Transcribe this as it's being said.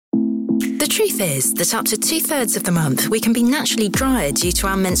The truth is that up to 2/3 of the month we can be naturally drier due to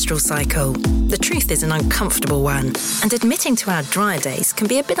our menstrual cycle. The truth is an uncomfortable one, and admitting to our drier days can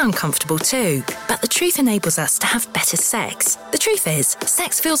be a bit uncomfortable too. But the truth enables us to have better sex. The truth is,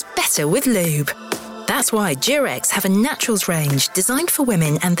 sex feels better with lube. That's why Durex have a naturals range designed for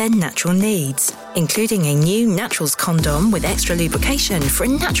women and their natural needs, including a new naturals condom with extra lubrication for a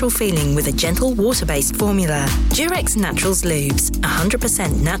natural feeling with a gentle water-based formula. Durex Naturals Lubes,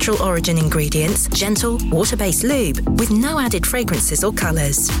 100% natural origin ingredients, gentle, water-based lube with no added fragrances or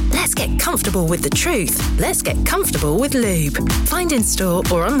colours. Let's get comfortable with the truth. Let's get comfortable with lube. Find in store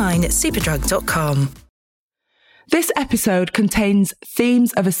or online at superdrug.com. This episode contains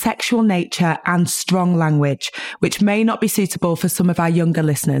themes of a sexual nature and strong language, which may not be suitable for some of our younger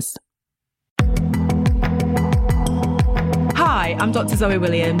listeners. Hi, I'm Dr. Zoe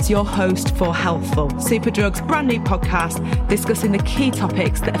Williams, your host for Healthful, Superdrug's brand new podcast discussing the key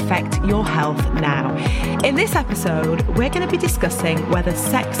topics that affect your health now. In this episode, we're going to be discussing whether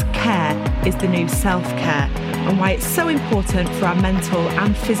sex care is the new self-care and why it's so important for our mental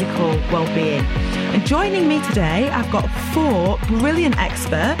and physical well-being. And joining me today, I've got 4 brilliant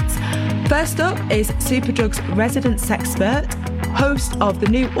experts. First up is Superdrug's resident sexpert, host of the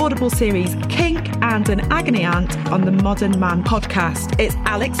new Audible series Kink and an Agony Aunt on the Modern Man podcast. It's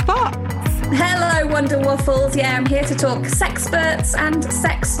Alex Fox. Hello, Wonder Waffles. Yeah, I'm here to talk sexperts and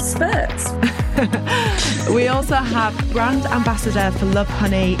sex spurts. We also have brand ambassador for Love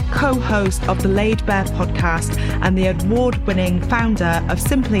Honey, co-host of the Laid Bare podcast, and the award-winning founder of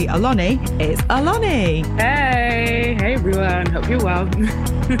Simply Aloni. It's Aloni. Hey everyone. Hope you're well.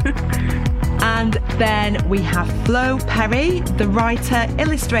 And then we have Flo Perry, the writer,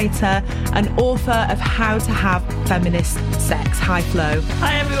 illustrator, and author of How to Have Feminist Sex. Hi, Flo.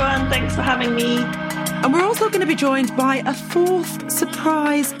 Hi, everyone. Thanks for having me. And we're also going to be joined by a 4th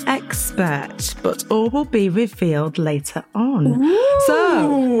surprise expert, but all will be revealed later on. Ooh.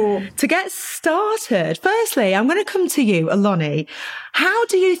 So, to get started, firstly, I'm going to come to you, Aloni. How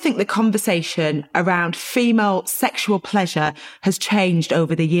do you think the conversation around female sexual pleasure has changed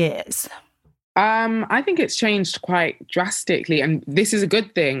over the years? I think it's changed quite drastically, and this is a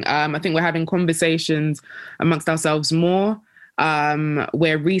good thing. I think we're having conversations amongst ourselves more.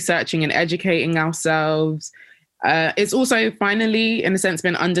 We're researching and educating ourselves. It's also finally, in a sense,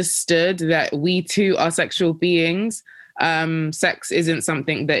 been understood that we too are sexual beings. Sex isn't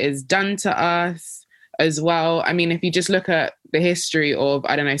something that is done to us as well. I mean, if you just look at the history of,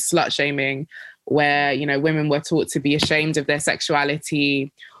 slut shaming, where, women were taught to be ashamed of their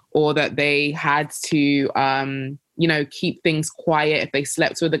sexuality, or that they had to, keep things quiet if they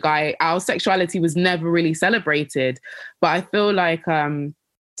slept with a guy. Our sexuality was never really celebrated. But I feel like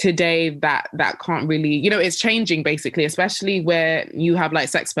today that can't really, it's changing basically, especially where you have like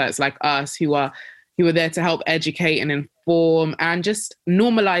sexperts like us who are there to help educate and inform and just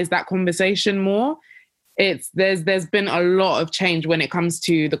normalize that conversation more. There's been a lot of change when it comes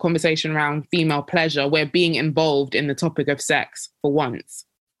to the conversation around female pleasure. We're being involved in the topic of sex for once.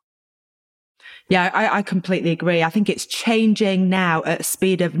 Yeah, I completely agree. I think it's changing now at a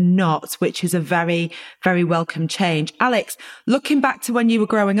speed of knots, which is a very, very welcome change. Alex, looking back to when you were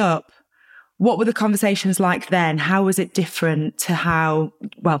growing up, what were the conversations like then? How was it different to how,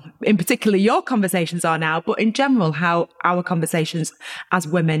 well, in particular your conversations are now, but in general, how our conversations as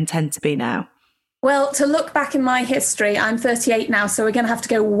women tend to be now? Well, to look back in my history, I'm 38 now, so we're going to have to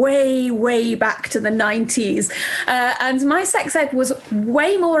go way, way back to the 90s. And my sex ed was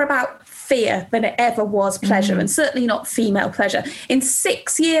way more about fear than it ever was pleasure, and certainly not female pleasure. In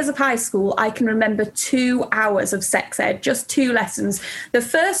 6 years of high school, I can remember 2 hours of sex ed, just 2 lessons. The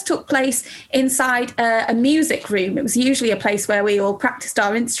first took place inside a music room. It was usually a place where we all practiced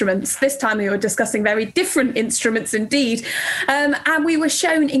our instruments. This time we were discussing very different instruments indeed. And we were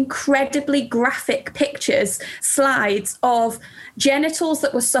shown incredibly graphic pictures, slides of genitals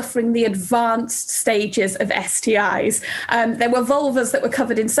that were suffering the advanced stages of STIs. There were vulvas that were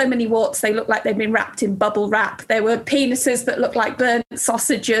covered in so many warts they looked like they'd been wrapped in bubble wrap. There were penises that looked like burnt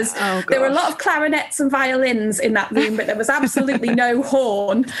sausages. Oh, there were a lot of clarinets and violins in that room, but there was absolutely no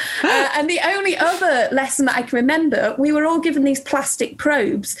horn. And the only other lesson that I can remember, we were all given these plastic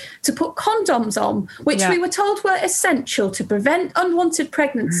probes to put condoms on, which we were told were essential to prevent unwanted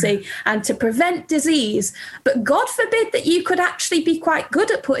pregnancy and to prevent disease. But God forbid that you could actually be quite good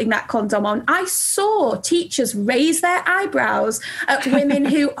at putting that condom on. I saw teachers raise their eyebrows at women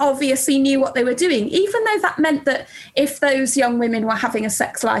who obviously knew what they were doing, even though that meant that if those young women were having a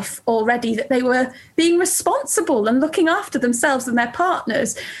sex life already, that they were being responsible and looking after themselves and their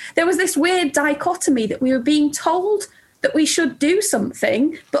partners. There was this weird dichotomy that we were being told that we should do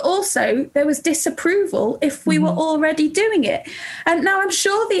something, but also there was disapproval if we were already doing it. And now I'm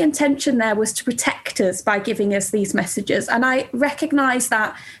sure the intention there was to protect us by giving us these messages. And I recognise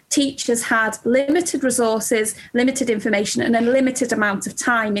that teachers had limited resources, limited information, and a limited amount of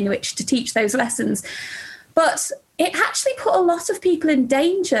time in which to teach those lessons. But it actually put a lot of people in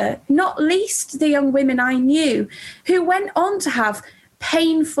danger, not least the young women I knew, who went on to have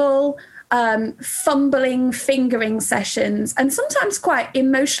painful, fumbling, fingering sessions, and sometimes quite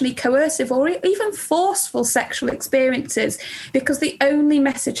emotionally coercive or even forceful sexual experiences, because the only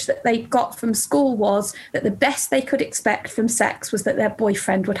message that they got from school was that the best they could expect from sex was that their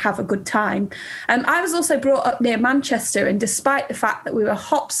boyfriend would have a good time. I was also brought up near Manchester, and despite the fact that we were a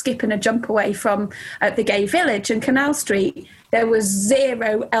hop, skip and a jump away from the gay village and Canal Street, there was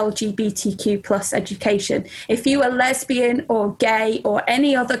zero LGBTQ plus education. If you were lesbian or gay or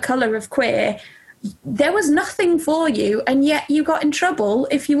any other colour of queer, there was nothing for you, and yet you got in trouble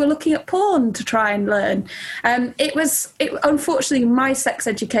if you were looking at porn to try and learn. Unfortunately, my sex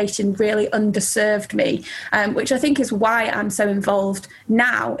education really underserved me, which I think is why I'm so involved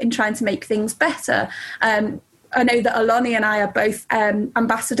now in trying to make things better. I know that Aloni and I are both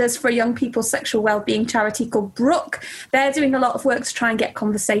ambassadors for a young people's sexual wellbeing charity called Brook. They're doing a lot of work to try and get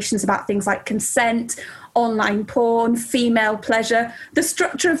conversations about things like consent, online porn, female pleasure, the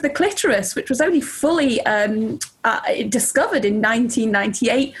structure of the clitoris, which was only fully discovered in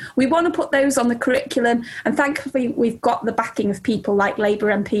 1998. We want to put those on the curriculum, and thankfully we've got the backing of people like Labour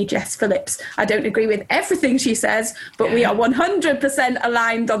MP Jess Phillips. I don't agree with everything she says, but we are 100%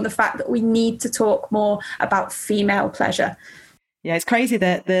 aligned on the fact that we need to talk more about female pleasure. Yeah, it's crazy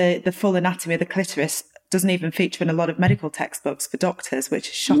that the full anatomy of the clitoris doesn't even feature in a lot of medical textbooks for doctors, which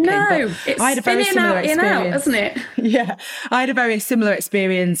is shocking. No, it's I had a very similar experience, isn't it? Yeah, I had a very similar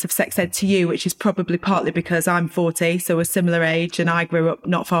experience of sex ed to you, which is probably partly because I'm 40, so a similar age, and I grew up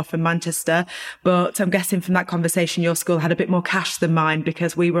not far from Manchester. But I'm guessing from that conversation, your school had a bit more cash than mine,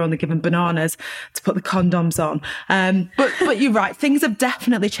 because we were only given bananas to put the condoms on. But you're right, things have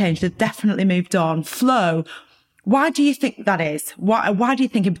definitely changed. They've definitely moved on. Flo, why do you think that is? Why do you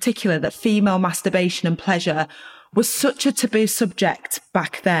think in particular that female masturbation and pleasure was such a taboo subject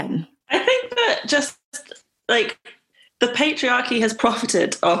back then? I think that just like the patriarchy has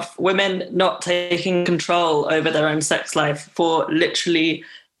profited off women not taking control over their own sex life for literally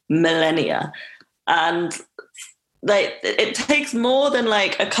millennia. And like it takes more than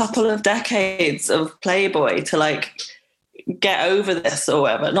like a couple of decades of Playboy to like get over this or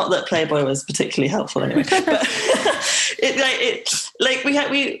whatever. Not that Playboy was particularly helpful anyway, but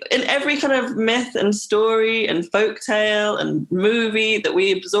we in every kind of myth and story and folktale and movie that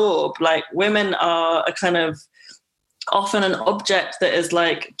we absorb, like women are a kind of often an object that is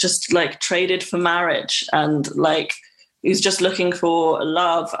like just like traded for marriage, and like who's just looking for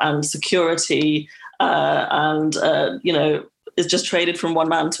love and security and is just traded from one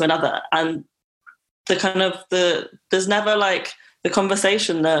man to another. And there's never like the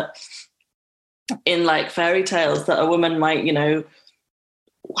conversation that in like fairy tales that a woman might,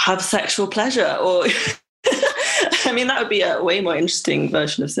 have sexual pleasure or I mean, that would be a way more interesting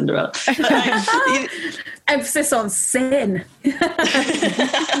version of Cinderella. Emphasis on sin.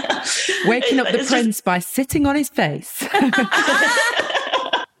 Waking up the prince by sitting on his face.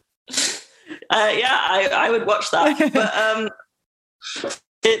 I would watch that. But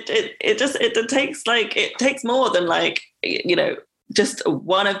it takes more than like, just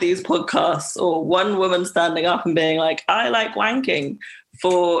one of these podcasts or one woman standing up and being like, I like wanking,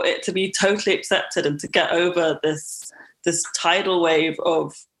 for it to be totally accepted and to get over this tidal wave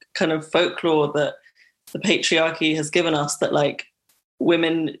of kind of folklore that the patriarchy has given us, that like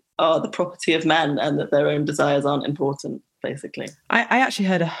women are the property of men and that their own desires aren't important, basically. I actually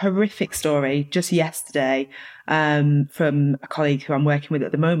heard a horrific story just yesterday from a colleague who I'm working with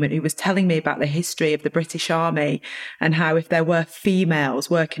at the moment, who was telling me about the history of the British Army and how if there were females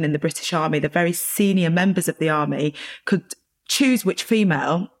working in the British Army, the very senior members of the army could choose which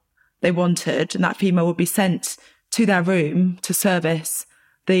female they wanted, and that female would be sent to their room to service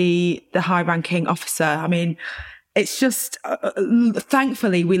the high-ranking officer. I mean, it's just,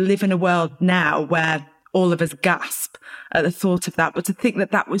 thankfully, we live in a world now where all of us gasp at the thought of that. But to think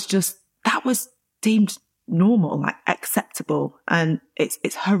that was deemed normal, like acceptable, and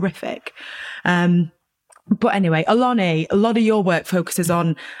it's horrific. But anyway, Oloni, a lot of your work focuses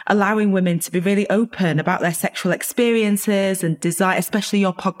on allowing women to be really open about their sexual experiences and desire, especially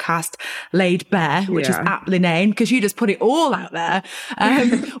your podcast, Laid Bare, which is aptly named because you just put it all out there.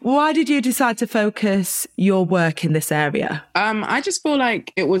 Why did you decide to focus your work in this area? I just feel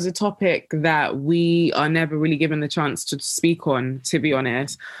like it was a topic that we are never really given the chance to speak on, to be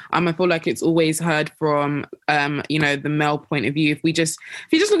honest. I feel like it's always heard from, the male point of view. If you just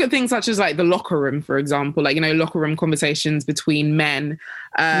look at things such as like the locker room, for example, like, locker room conversations between men,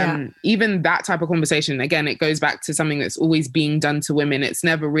 even that type of conversation, again, it goes back to something that's always being done to women. It's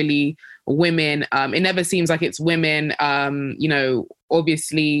never really women. It never seems like it's women,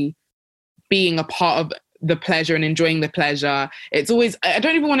 obviously being a part of the pleasure and enjoying the pleasure. It's always, I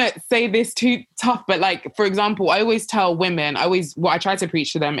don't even want to say this too tough, but like, for example, I always tell women, what I try to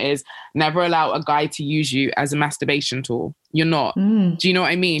preach to them is never allow a guy to use you as a masturbation tool. You're not. Do you know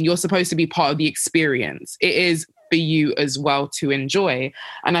what I mean? You're supposed to be part of the experience. It is for you as well to enjoy.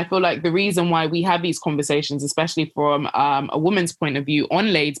 And I feel like the reason why we have these conversations, especially from a woman's point of view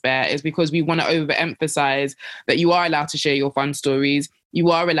on Laid Bare, is because we want to overemphasize that you are allowed to share your fun stories. You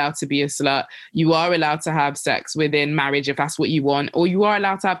are allowed to be a slut. You are allowed to have sex within marriage if that's what you want, or you are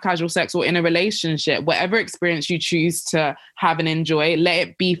allowed to have casual sex or in a relationship. Whatever experience you choose to have and enjoy, let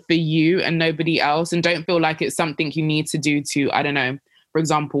it be for you and nobody else. And don't feel like it's something you need to do to, I don't know, for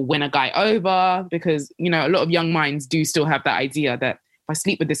example, win a guy over, because, a lot of young minds do still have that idea that if I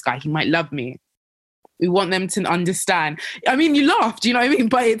sleep with this guy, he might love me. We want them to understand. I mean, you laugh, do you know what I mean?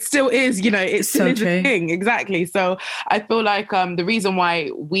 But it still is, it still is a thing. Exactly. So I feel like the reason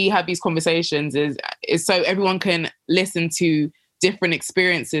why we have these conversations is so everyone can listen to different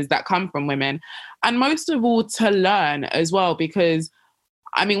experiences that come from women. And most of all, to learn as well, because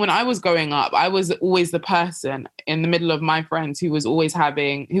when I was growing up, I was always the person in the middle of my friends who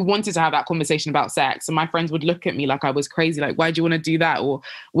wanted to have that conversation about sex. And my friends would look at me like I was crazy. Like, why do you want to do that? Or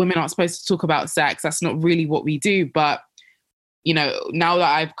women aren't supposed to talk about sex. That's not really what we do. But, now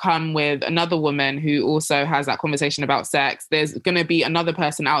that I've come with another woman who also has that conversation about sex, there's going to be another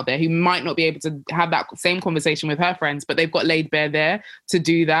person out there who might not be able to have that same conversation with her friends, but they've got Laid Bare there to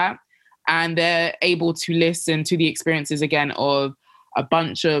do that. And they're able to listen to the experiences again of a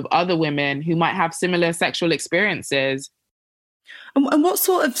bunch of other women who might have similar sexual experiences. And what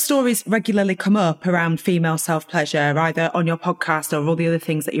sort of stories regularly come up around female self-pleasure, either on your podcast or all the other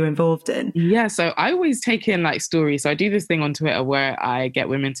things that you're involved in? Yeah, so I always take in stories. So I do this thing on Twitter where I get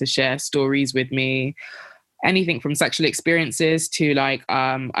women to share stories with me, anything from sexual experiences to I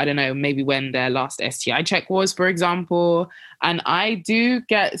don't know, maybe when their last STI check was, for example. And I do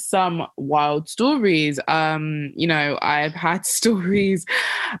get some wild stories. I've had stories.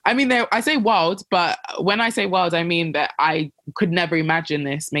 I say wild, but when I say wild, I mean that I could never imagine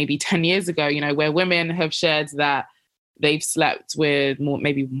this maybe 10 years ago, where women have shared that they've slept with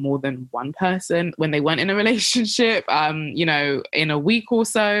maybe more than one person when they weren't in a relationship, in a week or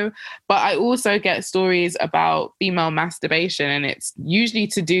so. But I also get stories about female masturbation, and it's usually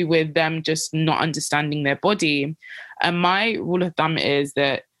to do with them just not understanding their body. And my rule of thumb is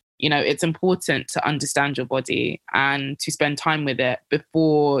that, it's important to understand your body and to spend time with it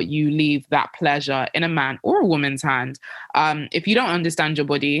before you leave that pleasure in a man or a woman's hand. If you don't understand your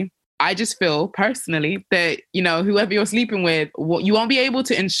body, I just feel personally that, whoever you're sleeping with, you won't be able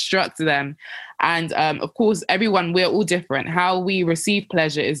to instruct them. And of course, we're all different. How we receive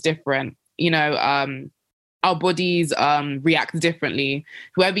pleasure is different. Our bodies react differently.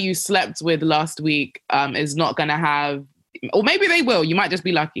 Whoever you slept with last week is not going to have, or maybe they will, you might just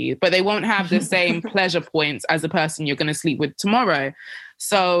be lucky, but they won't have the same pleasure points as the person you're going to sleep with tomorrow.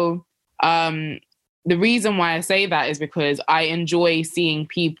 So, the reason why I say that is because I enjoy seeing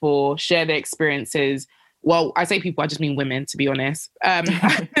people share their experiences. Well, I say people, I just mean women, to be honest.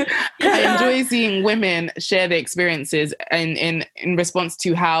 I enjoy seeing women share their experiences in response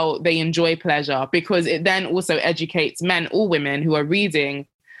to how they enjoy pleasure, because it then also educates men or women who are reading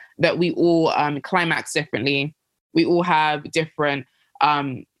that we all climax differently. We all have different,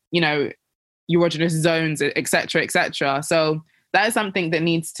 erogenous zones, et cetera, et cetera. So that is something that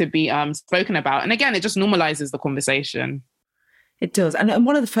needs to be spoken about. And again, it just normalizes the conversation. It does. And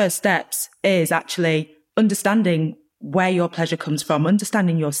one of the first steps is actually understanding where your pleasure comes from,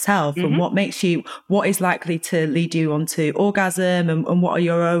 understanding yourself and what is likely to lead you onto orgasm and what are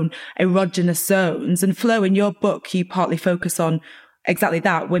your own erogenous zones. And Flo, in your book, you partly focus on exactly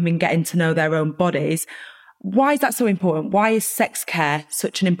that, women getting to know their own bodies. Why is that so important? Why is sex care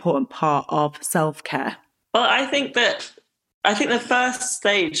such an important part of self-care? Well, I think the first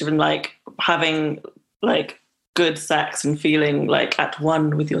stage of having good sex and feeling at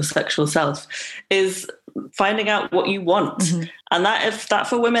one with your sexual self is finding out what you want. Mm-hmm. And that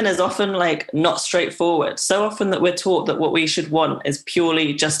for women is often like not straightforward. So often that we're taught that what we should want is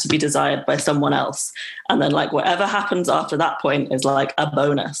purely just to be desired by someone else. And then like whatever happens after that point is like a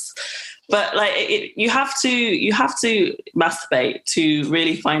bonus. But like you have to masturbate to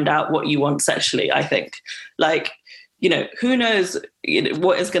really find out what you want sexually, I think. Like, you know, who knows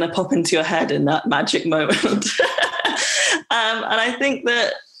what is going to pop into your head in that magic moment. And I think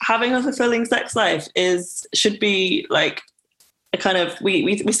that having a fulfilling sex life should be like a kind of,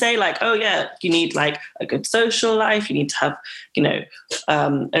 we say like, oh yeah, you need like a good social life. You need to have, you know,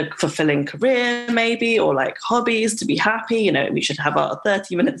 a fulfilling career maybe, or like hobbies to be happy. You know, we should have our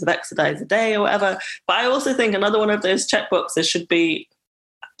 30 minutes of exercise a day or whatever. But I also think another one of those checkboxes should be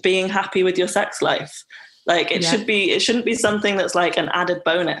being happy with your sex life. Like it shouldn't be something that's like an added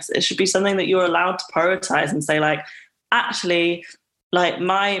bonus. It should be something that you're allowed to prioritize and say like, actually, like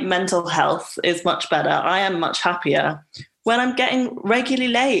my mental health is much better. I am much happier when I'm getting regularly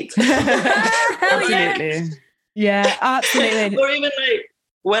laid. Absolutely. Yeah, absolutely. Or even like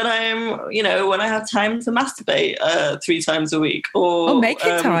when I have time to masturbate 3 times a week, or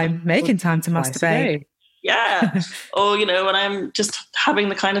making time to masturbate. Yeah. Or, you know, when I'm just having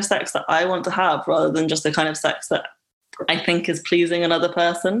the kind of sex that I want to have rather than just the kind of sex that I think is pleasing another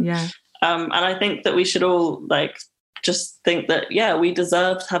person. Yeah. And I think that we should all like just think that, yeah, we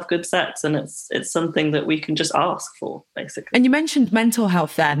deserve to have good sex, and it's something that we can just ask for, basically. And you mentioned mental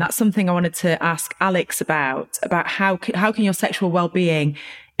health there, and that's something I wanted to ask Alex about how can your sexual well-being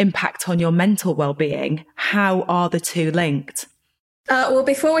impact on your mental well-being? How are the two linked? Well,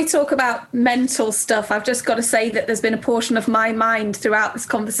 before we talk about mental stuff, I've just got to say that there's been a portion of my mind throughout this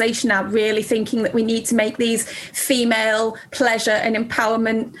conversation now really thinking that we need to make these female pleasure and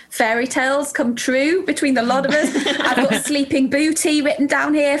empowerment fairy tales come true between the lot of us. I've got Sleeping Booty written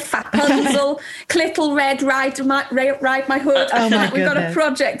down here, Fapunzel, Clittle Red, Ride My Hood. Oh my We've got a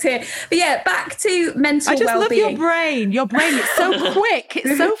project here. But yeah, back to mental well-being. I just love your brain. Your brain, it's so quick.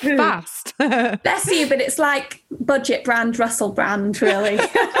 It's so fast. Bless you, but it's like budget brand, Russell brand, really,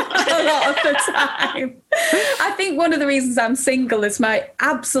 a lot of the time. I think one of the reasons I'm single is my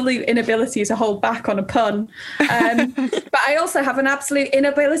absolute inability to hold back on a pun. But I also have an absolute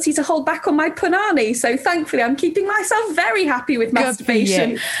inability to hold back on my punani. So thankfully, I'm keeping myself very happy with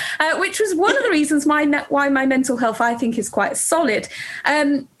masturbation, which was one of the reasons why my mental health, I think, is quite solid.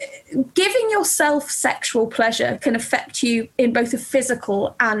 Giving yourself sexual pleasure can affect you in both a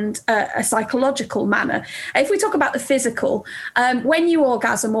physical and a psychological manner. If we talk about the physical, when you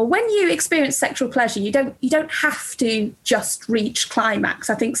orgasm or when you experience sexual pleasure, you don't have to just reach climax.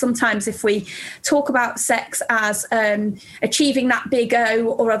 I think sometimes if we talk about sex as achieving that big O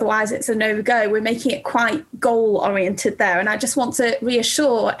or otherwise it's a no-go, we're making it quite goal-oriented there. And I just want to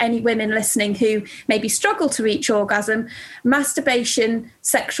reassure any women listening who maybe struggle to reach orgasm, masturbation,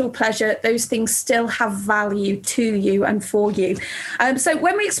 sexual pleasure, those things still have value to you and for you. So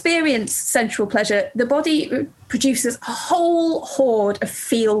when we experience sensual pleasure, the body produces a whole horde of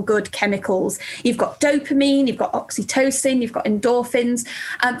feel-good chemicals. You've got dopamine, you've got oxytocin, you've got endorphins.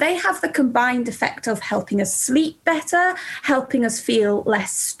 They have the combined effect of helping us sleep better, helping us feel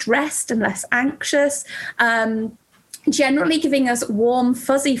less stressed and less anxious, generally giving us warm,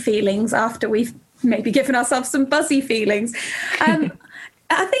 fuzzy feelings after we've maybe given ourselves some buzzy feelings.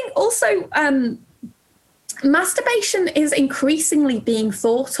 I think also masturbation is increasingly being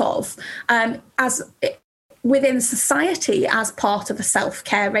thought of as within society as part of a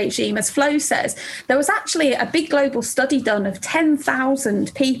self-care regime. As Flo says, there was actually a big global study done of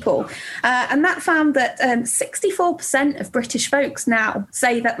 10,000 people, and that found that 64% of British folks now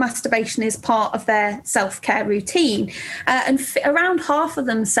say that masturbation is part of their self-care routine, and around half of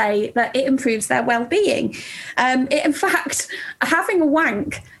them say that it improves their well-being. In fact, having a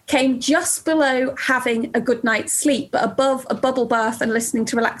wank came just below having a good night's sleep, but above a bubble bath and listening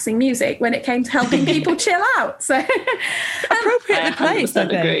to relaxing music when it came to helping people chill out. So appropriately placed, I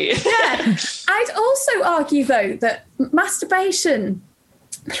agree. Yeah. I'd also argue, though, that masturbation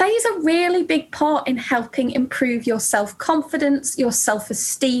plays a really big part in helping improve your self-confidence, your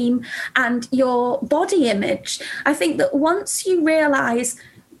self-esteem, and your body image. I think that once you realise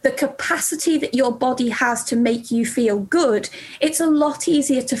the capacity that your body has to make you feel good, it's a lot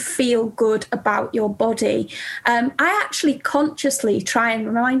easier to feel good about your body. I actually consciously try and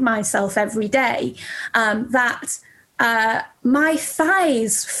remind myself every day that my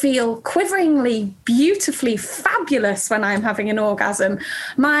thighs feel quiveringly, beautifully fabulous when I'm having an orgasm.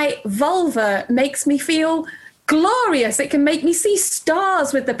 My vulva makes me feel glorious. It can make me see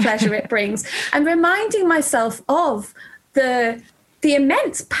stars with the pleasure it brings. And reminding myself of the the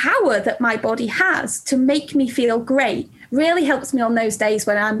immense power that my body has to make me feel great really helps me on those days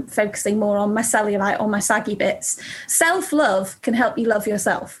when I'm focusing more on my cellulite or my saggy bits. Self-love can help you love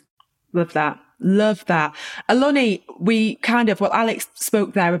yourself. Love that. Love that. Aloni, Alex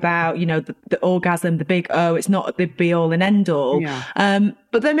spoke there about, the orgasm, the big O, it's not the be all and end all. Yeah.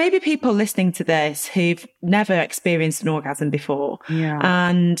 But there may be people listening to this who've never experienced an orgasm before. Yeah.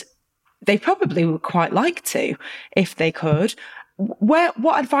 And they probably would quite like to, if they could.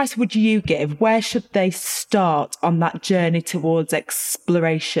 What advice would you give? Where should they start on that journey towards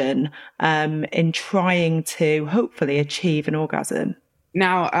exploration, in trying to hopefully achieve an orgasm?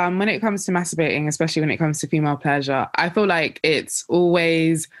 Now, when it comes to masturbating, especially when it comes to female pleasure, I feel like it's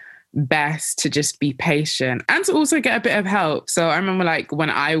always best to just be patient and to also get a bit of help. So I remember when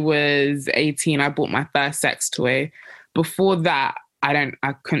I was 18, I bought my first sex toy. Before that, I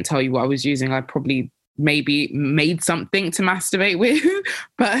couldn't tell you what I was using. I probably maybe made something to masturbate with.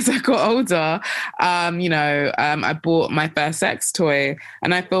 But as I got older, I bought my first sex toy.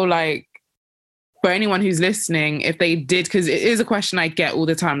 And I feel like for anyone who's listening, if they did, because it is a question I get all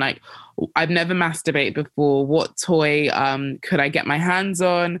the time, I've never masturbated before. What toy could I get my hands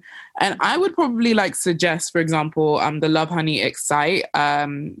on? And I would probably suggest, for example, the Lovehoney Excite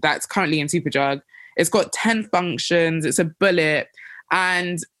that's currently in Superdrug. It's got 10 functions. It's a bullet.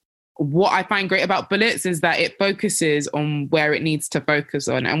 And what I find great about bullets is that it focuses on where it needs to focus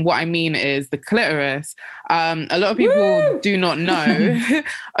on. And what I mean is the clitoris. A lot of people do not know.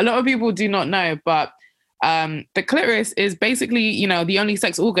 A lot of people do not know, but the clitoris is basically, the only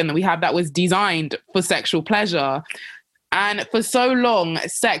sex organ that we have that was designed for sexual pleasure. And for so long,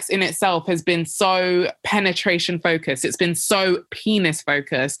 sex in itself has been so penetration focused. It's been so penis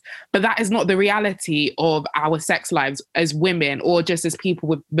focused. But that is not the reality of our sex lives as women or just as people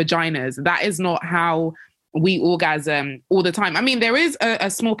with vaginas. That is not how we orgasm all the time. I mean, there is a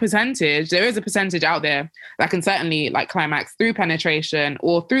small percentage. There is a percentage out there that can certainly climax through penetration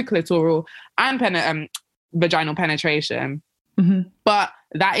or through clitoral and vaginal penetration. Mm-hmm. But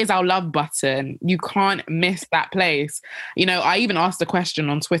that is our love button. You can't miss that place. I even asked a question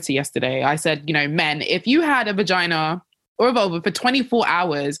on Twitter yesterday. I said, men, if you had a vagina or a vulva for 24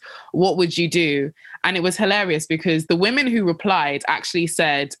 hours, what would you do? And it was hilarious because the women who replied actually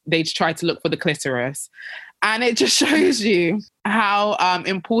said they'd try to look for the clitoris. And it just shows you how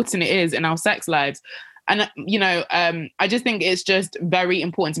important it is in our sex lives. And, I just think it's just very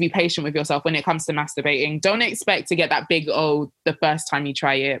important to be patient with yourself when it comes to masturbating. Don't expect to get that big O the first time you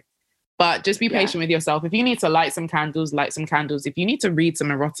try it, but just be patient with yourself. If you need to light some candles, light some candles. If you need to read some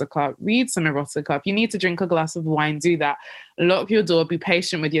erotica, read some erotica. If you need to drink a glass of wine, do that. Lock your door, be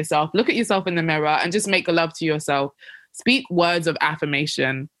patient with yourself. Look at yourself in the mirror and just make love to yourself. Speak words of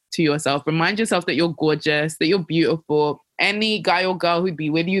affirmation to yourself. Remind yourself that you're gorgeous, that you're beautiful. Any guy or girl who'd be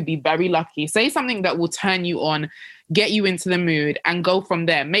with you would be very lucky. Say something that will turn you on, get you into the mood, and go from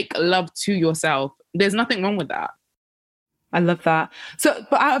there. Make love to yourself. There's nothing wrong with that. I love that. So,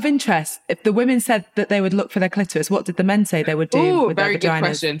 but out of interest, if the women said that they would look for their clitoris, what did the men say they would do with their vaginas? Very good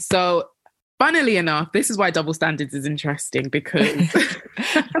question. So, funnily enough, this is why double standards is interesting because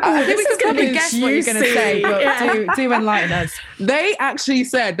I think we can probably guess what you're going to say, but do enlighten us. They actually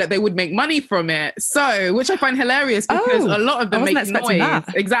said that they would make money from it. So, which I find hilarious because a lot of them make noise.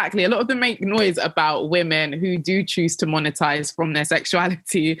 That. Exactly. A lot of them make noise about women who do choose to monetize from their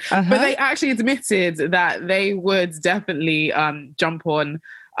sexuality. But they actually admitted that they would definitely jump on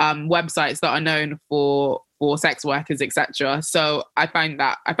websites that are known for sex workers, etc. So I found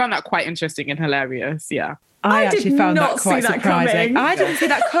that quite interesting and hilarious. Yeah. I actually found that quite surprising. I didn't see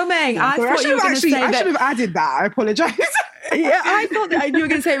that coming. I thought you were going to say I should have added that. I apologize. Yeah, I thought that you were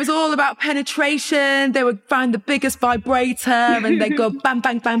going to say it was all about penetration. They would find the biggest vibrator and they'd go bam,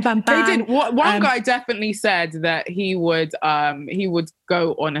 bang, bang, bang, bang. They did. One guy definitely said that he would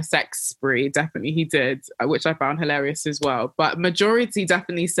go on a sex spree. Definitely he did, which I found hilarious as well. But majority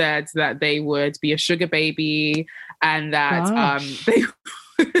definitely said that they would be a sugar baby and that they...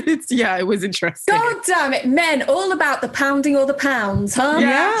 it was interesting. God damn it, men, all about the pounding or the pounds, huh?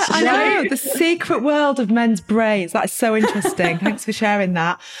 Yeah, I know. The secret world of men's brains. That's so interesting. Thanks for sharing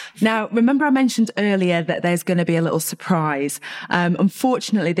that. Now, remember I mentioned earlier that there's going to be a little surprise.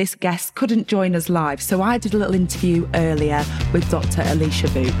 Unfortunately, this guest couldn't join us live, so I did a little interview earlier with Dr. Alicia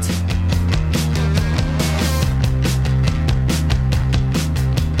Boot.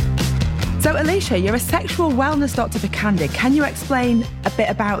 So, Alicia, you're a sexual wellness doctor for Candid. Can you explain a bit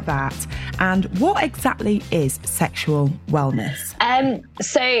about that? And what exactly is sexual wellness?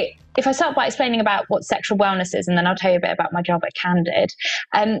 So if I start by explaining about what sexual wellness is, and then I'll tell you a bit about my job at Candid.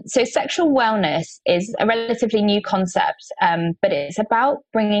 So sexual wellness is a relatively new concept, but it's about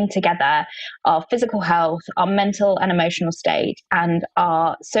bringing together our physical health, our mental and emotional state, and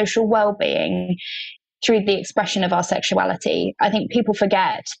our social well-being through the expression of our sexuality. I think people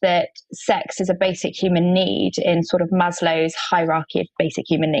forget that sex is a basic human need in sort of Maslow's hierarchy of basic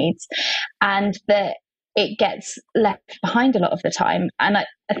human needs, and that it gets left behind a lot of the time. And I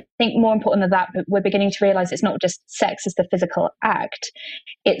think more important than that, we're beginning to realize it's not just sex as the physical act,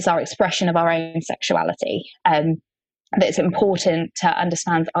 it's our expression of our own sexuality. That it's important to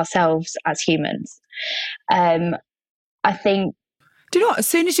understand ourselves as humans. I think Do you know what? As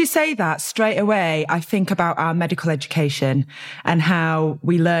soon as you say that, straight away, I think about our medical education and how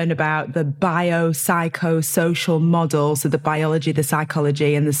we learn about the biopsychosocial models of the biology, the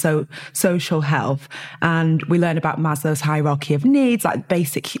psychology, and the social health. And we learn about Maslow's hierarchy of needs, like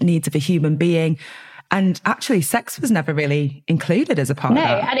basic needs of a human being. And actually, sex was never really included as a part of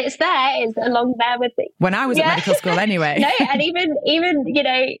that. No, and it's there, it's along there with it. When I was at medical school anyway. No, and even, you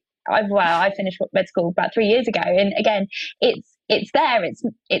know, I finished med school about 3 years ago. And again, it's there,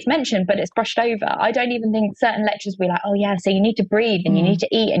 it's mentioned, but it's brushed over. I don't even think certain lectures will be like, oh yeah, so you need to breathe and you need to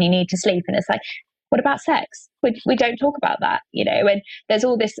eat and you need to sleep. And it's like, what about sex? We don't talk about that, you know, and there's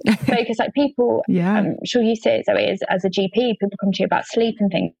all this focus, like people, I'm sure you see it, Zoe, as a GP, people come to you about sleep and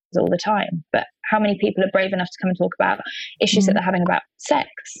things all the time. But how many people are brave enough to come and talk about issues that they're having about sex?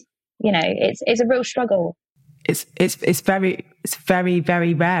 You know, it's a real struggle. It's very,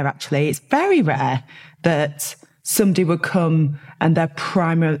 very rare, actually. It's very rare that somebody would come and their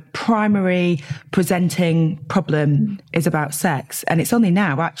primary presenting problem is about sex. And it's only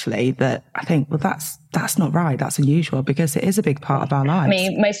now, actually, that I think, well, that's not right. That's unusual, because it is a big part of our lives. I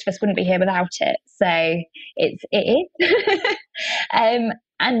mean, most of us wouldn't be here without it. So it is.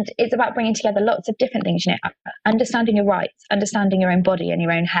 And it's about bringing together lots of different things, you know, understanding your rights, understanding your own body and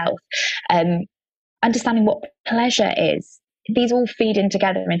your own health, understanding what pleasure is. These all feed in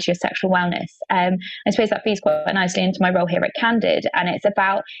together into your sexual wellness. I suppose that feeds quite nicely into my role here at Candid, and it's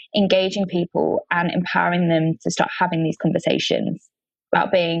about engaging people and empowering them to start having these conversations,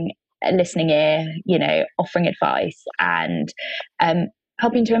 about being a listening ear, you know, offering advice, and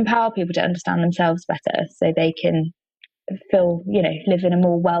helping to empower people to understand themselves better so they can feel, you know, live in a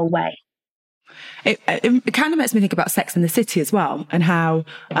more well way. It kind of makes me think about Sex and the City as well, and how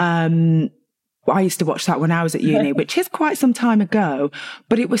I used to watch that when I was at uni, which is quite some time ago,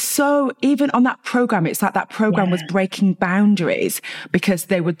 but it was so, even on that program, it's like that program was breaking boundaries because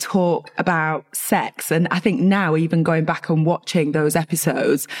they would talk about sex. And I think now, even going back and watching those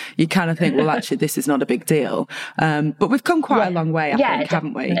episodes, you kind of think, well, actually, this is not a big deal. But we've come quite a long way, I think,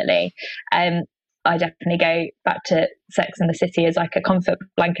 haven't we? Definitely. I definitely go back to Sex and the City as like a comfort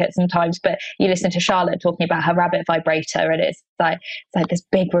blanket sometimes, but you listen to Charlotte talking about her rabbit vibrator, and it's like this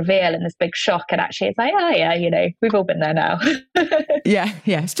big reveal and this big shock, and actually it's like, oh yeah, you know, we've all been there now. yeah,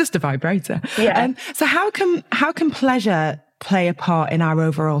 it's just a vibrator. Yeah. So how can pleasure play a part in our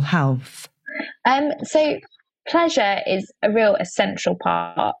overall health? So pleasure is a real essential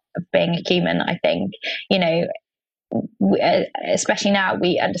part of being a human, I think. You know, especially now,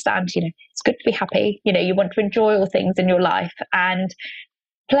 we understand, you know, it's good to be happy, you know, you want to enjoy all things in your life, and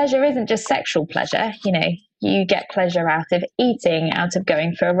pleasure isn't just sexual pleasure. You know, you get pleasure out of eating, out of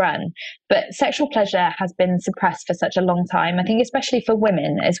going for a run, but sexual pleasure has been suppressed for such a long time, I think, especially for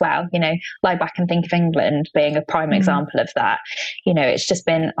women as well. You know, lie back and think of England being a prime example of that. You know, it's just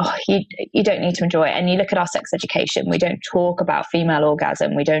been, you don't need to enjoy it. And you look at our sex education, we don't talk about female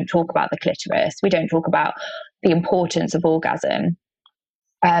orgasm, we don't talk about the clitoris, we don't talk about the importance of orgasm.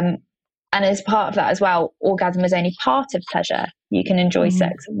 And as part of that as well, orgasm is only part of pleasure. You can enjoy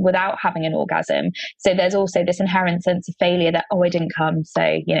sex without having an orgasm. So there's also this inherent sense of failure that, I didn't come,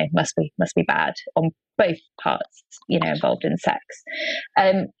 so, you know, must be bad on both parts, you know, involved in sex.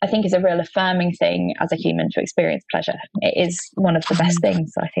 I think is a real affirming thing as a human to experience pleasure. It is one of the best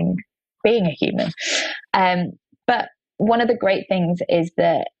things, I think, being a human. But one of the great things is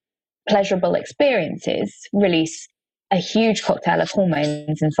that pleasurable experiences release a huge cocktail of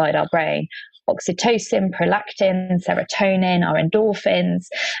hormones inside our brain: oxytocin, prolactin, serotonin, our endorphins,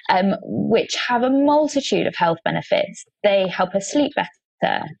 which have a multitude of health benefits. They help us sleep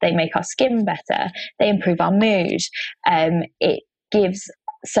better, they make our skin better, they improve our mood, it gives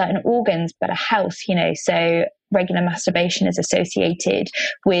certain organs better health, you know, so regular masturbation is associated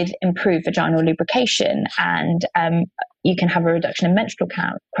with improved vaginal lubrication, and you can have a reduction in menstrual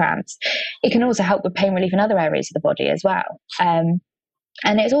cramps. It can also help with pain relief in other areas of the body as well. And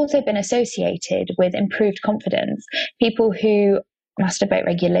it's also been associated with improved confidence. People who masturbate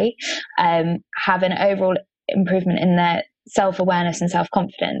regularly have an overall improvement in their self-awareness and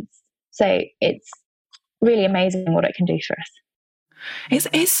self-confidence. So it's really amazing what it can do for us.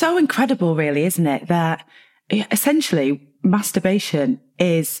 It's so incredible, really, isn't it? That essentially masturbation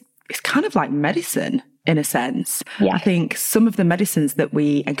it's kind of like medicine in a sense. Yeah. I think some of the medicines that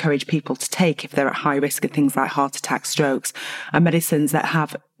we encourage people to take if they're at high risk of things like heart attacks, strokes, are medicines that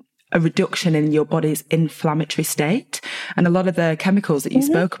have a reduction in your body's inflammatory state. And a lot of the chemicals that you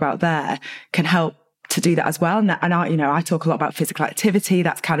spoke about there can help to do that as well. And I talk a lot about physical activity.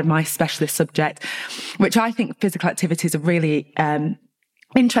 That's kind of my specialist subject, which I think physical activity is a really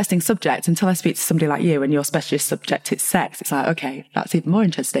interesting subject until I speak to somebody like you and your specialist subject is sex. It's like, okay, that's even more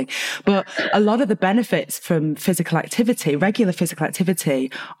interesting. But a lot of the benefits from physical activity, regular physical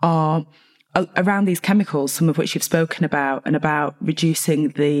activity, are around these chemicals, some of which you've spoken about, and about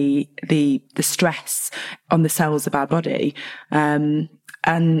reducing the stress on the cells of our body. And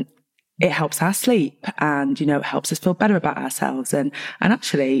it helps our sleep, and, it helps us feel better about ourselves. And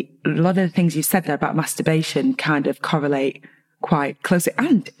actually, a lot of the things you said there about masturbation kind of correlate quite closely.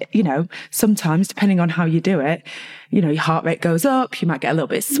 And, sometimes depending on how you do it, your heart rate goes up, you might get a little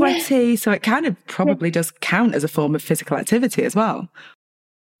bit sweaty. So it kind of probably does count as a form of physical activity as well.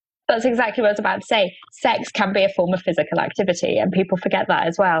 That's exactly what I was about to say. Sex can be a form of physical activity, and people forget that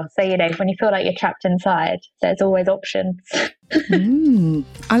as well. So, when you feel like you're trapped inside, there's always options.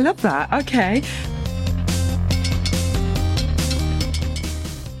 I love that. Okay.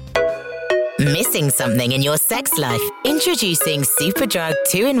 Missing something in your sex life? Introducing Superdrug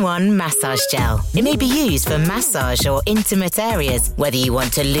 2-in-1 Massage Gel. It may be used for massage or intimate areas, whether you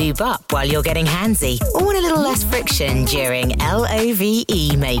want to lube up while you're getting handsy or want a little less friction during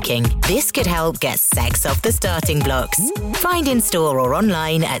LOVE making. This could help get sex off the starting blocks. Find in store or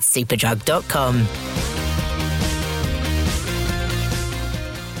online at superdrug.com.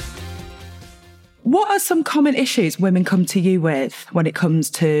 What are some common issues women come to you with when it comes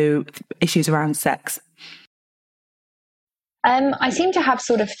to issues around sex? I seem to have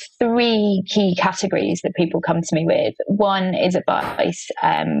sort of 3 key categories that people come to me with. One is advice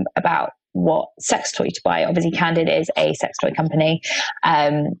about what sex toy to buy. Obviously, Candid is a sex toy company,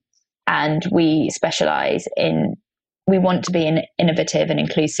 and we specialise we want to be an innovative and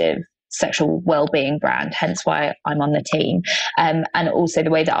inclusive sexual well-being brand, hence why I'm on the team. And also the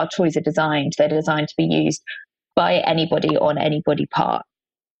way that our toys are designed, they're designed to be used by anybody on any body part.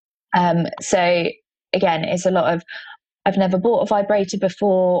 So again, it's a lot of, I've never bought a vibrator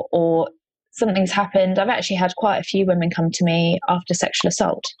before, or something's happened. I've actually had quite a few women come to me after sexual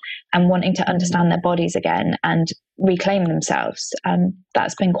assault and wanting to understand their bodies again and reclaim themselves.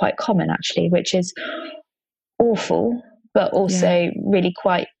 That's been quite common actually, which is awful, but also really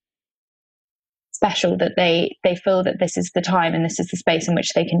quite special that they feel that this is the time and this is the space in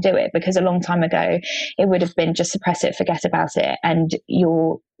which they can do it, because a long time ago it would have been just suppress it, forget about it, and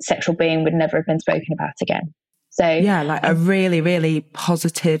your sexual being would never have been spoken about again. So like a really, really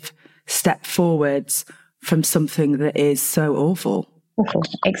positive step forwards from something that is so awful.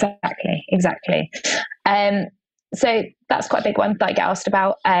 Exactly. So that's quite a big one that I get asked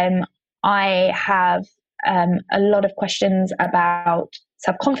about. I have a lot of questions about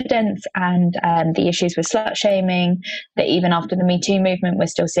self-confidence and the issues with slut shaming, that even after the Me Too movement, we're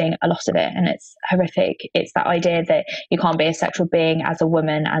still seeing a lot of it, and it's horrific. It's that idea that you can't be a sexual being as a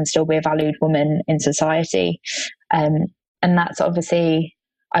woman and still be a valued woman in society. And that's obviously,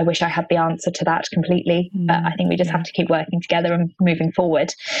 I wish I had the answer to that completely, but I think we just have to keep working together and moving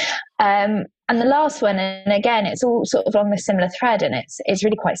forward. And the last one, and again, it's all sort of on this similar thread, and it's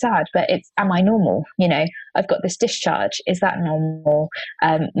really quite sad, but it's, am I normal? I've got this discharge. Is that normal?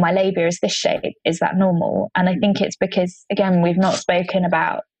 My labia is this shape. Is that normal? And I think it's because, again, we've not spoken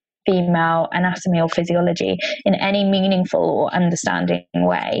about female anatomy or physiology in any meaningful or understanding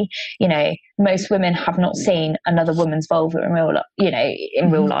way. Most women have not seen another woman's vulva in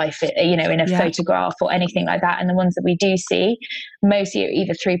real life, in a photograph or anything like that. And the ones that we do see, mostly are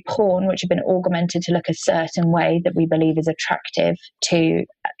either through porn, which have been augmented to look a certain way that we believe is attractive to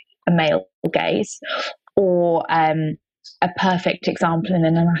a male gaze, or a perfect example in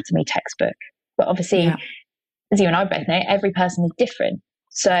an anatomy textbook. But obviously, as you and I both know, every person is different.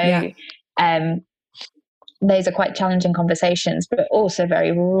 So those are quite challenging conversations, but also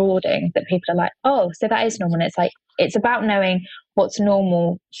very rewarding, that people are like, oh, so that is normal. And it's like, it's about knowing what's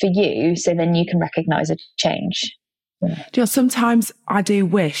normal for you, so then you can recognize a change. Sometimes I do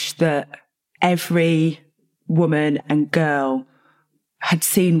wish that every woman and girl had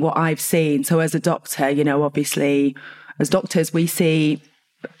seen what I've seen. So as a doctor, obviously as doctors, we see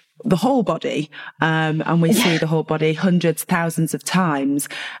the whole body, and we see the whole body hundreds, thousands of times.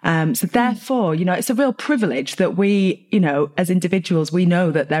 So therefore, it's a real privilege that we, as individuals, we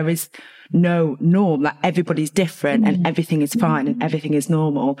know that there is no norm, that everybody's different and everything is fine and everything is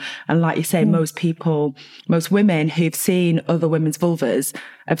normal. And like you say, most women who've seen other women's vulvas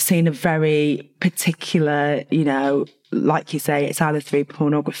have seen a very particular, like you say, it's either through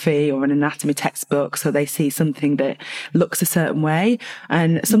pornography or an anatomy textbook. So they see something that looks a certain way.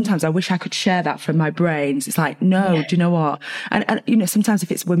 And sometimes I wish I could share that from my brains. It's like, no, do you know what? And sometimes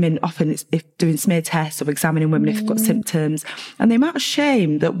if it's women, often it's if doing smear tests or examining women if they've got symptoms, and the amount of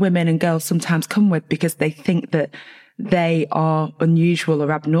shame that women and girls sometimes come with because they think that they are unusual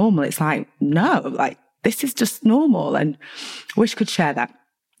or abnormal. It's like, no, like this is just normal. And I wish I could share that.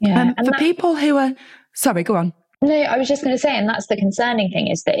 Yeah. For people who are, sorry, go on. No, I was just going to say, and that's the concerning thing,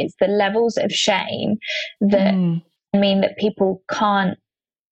 is that it's the levels of shame that mean that people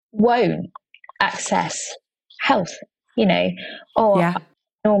won't access health, I'm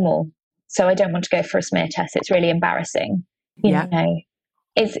normal, so I don't want to go for a smear test. It's really embarrassing. You know,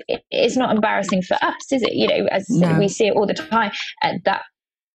 it's not embarrassing for us, is it? We see it all the time, that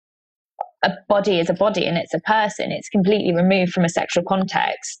a body is a body and it's a person. It's completely removed from a sexual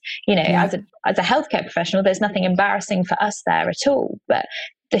context. As a healthcare professional, there's nothing embarrassing for us there at all. But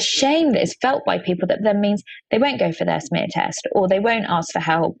the shame that is felt by people, that then means they won't go for their smear test, or they won't ask for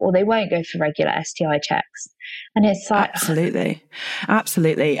help, or they won't go for regular STI checks. And it's like,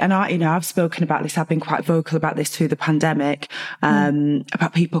 absolutely. And I've spoken about this. I've been quite vocal about this through the pandemic,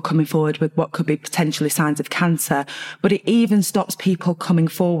 about people coming forward with what could be potentially signs of cancer. But it even stops people coming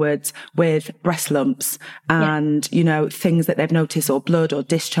forward with breast lumps and, things that they've noticed, or blood or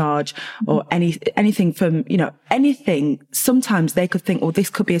discharge or anything from, anything. Sometimes they could think, this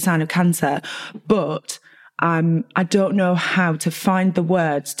could be a sign of cancer, but I don't know how to find the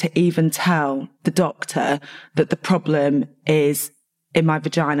words to even tell the doctor that the problem is in my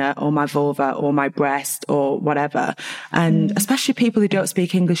vagina or my vulva or my breast or whatever. And especially people who don't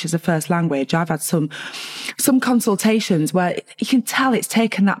speak English as a first language. I've had some consultations where you can tell it's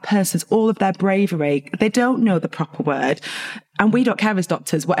taken that person's all of their bravery. They don't know the proper word. And we don't care as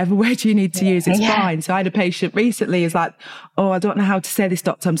doctors, whatever word you need to use, it's fine. So I had a patient recently who's like, I don't know how to say this,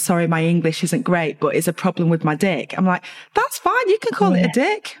 doctor. I'm sorry, my English isn't great, but it's a problem with my dick. I'm like, that's fine. You can call it a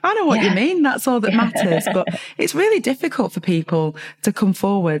dick. I know what you mean. That's all that matters. But it's really difficult for people to come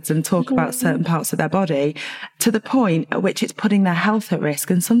forwards and talk about certain parts of their body to the point at which it's putting their health at risk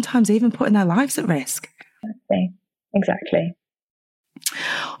and sometimes even putting their lives at risk. Exactly.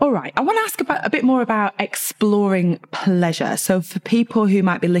 All right. I want to ask a bit more about exploring pleasure. So for people who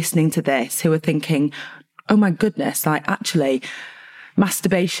might be listening to this, who are thinking, oh my goodness, like actually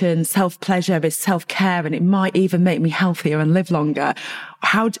masturbation, self-pleasure is self-care and it might even make me healthier and live longer.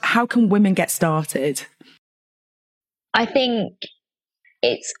 How can women get started? I think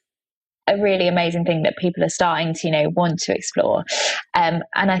it's a really amazing thing that people are starting to, want to explore. And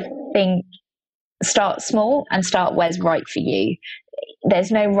I think start small and start where's right for you.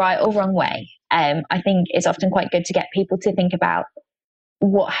 There's no right or wrong way. I think it's often quite good to get people to think about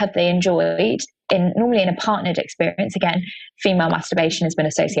what have they enjoyed normally in a partnered experience. Again, female masturbation has been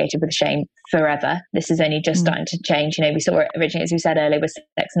associated with shame forever. This is only just starting to change. We saw it originally, as we said earlier, with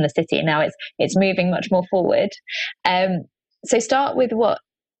Sex and the City, and now it's moving much more forward. So start with what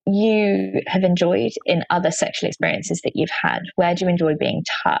you have enjoyed in other sexual experiences that you've had. Where do you enjoy being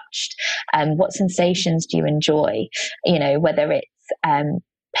touched? What sensations do you enjoy? Whether it's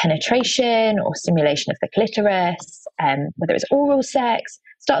penetration or stimulation of the clitoris, whether it's oral sex.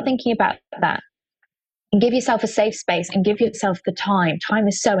 Start thinking about that and give yourself a safe space and give yourself the time. Time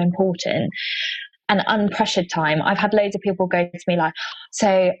is so important. And unpressured time. I've had loads of people go to me like,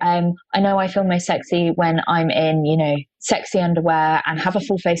 I know I feel most sexy when I'm in, sexy underwear and have a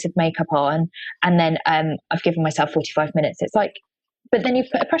full face of makeup on. And then I've given myself 45 minutes. It's like, but then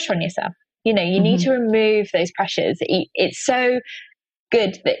you've put a pressure on yourself. You need to remove those pressures. It's so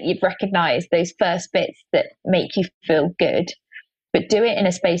good that you've recognized those first bits that make you feel good, but do it in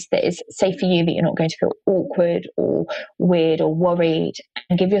a space that is safe for you, that you're not going to feel awkward or weird or worried,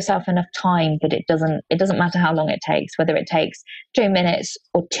 and give yourself enough time that it doesn't matter how long it takes, whether it takes 2 minutes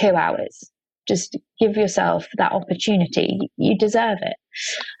or 2 hours. Just give yourself that opportunity. You deserve it.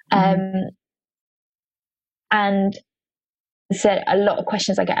 And said a lot of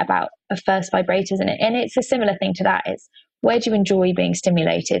questions I get about are first vibrators, and it's a similar thing to that. It's where do you enjoy being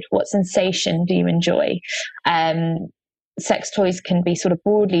stimulated? What sensation do you enjoy? Sex toys can be sort of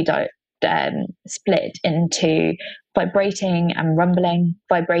broadly split into vibrating and rumbling.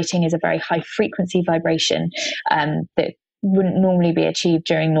 Vibrating is a very high frequency vibration that wouldn't normally be achieved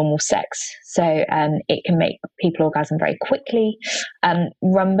during normal sex. So it can make people orgasm very quickly.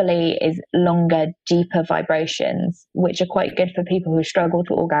 Rumbly is longer, deeper vibrations, which are quite good for people who struggle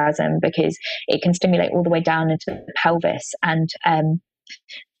to orgasm because it can stimulate all the way down into the pelvis. And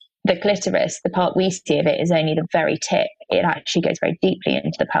the clitoris, the part we see of it, is only the very tip. It actually goes very deeply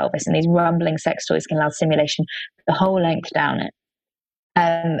into the pelvis, and these rumbling sex toys can allow stimulation the whole length down it.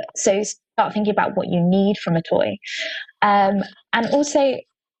 So start thinking about what you need from a toy. And also,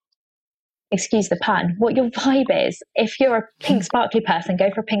 excuse the pun, what your vibe is. If you're a pink sparkly person,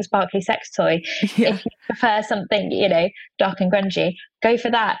 go for a pink sparkly sex toy. Yeah. If you prefer something, dark and grungy, go for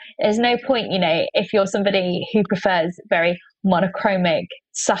that. There's no point, if you're somebody who prefers very monochromic,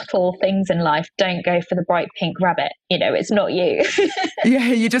 subtle things in life, don't go for the bright pink rabbit. It's not you. Yeah,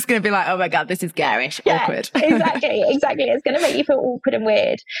 you're just going to be like, oh my God, this is garish, awkward. Exactly. It's going to make you feel awkward and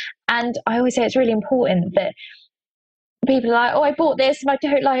weird. And I always say it's really important that people are like, oh, I bought this and I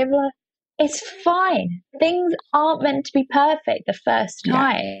don't like it. It's fine. Things aren't meant to be perfect the first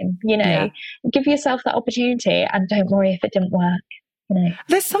time. Give yourself that opportunity and don't worry if it didn't work.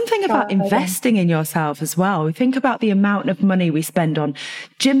 There's something about investing in yourself as well. We think about the amount of money we spend on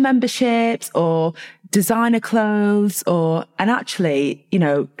gym memberships or designer clothes and actually,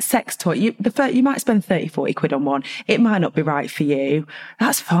 sex toy. You might spend 30, 40 quid on one. It might not be right for you.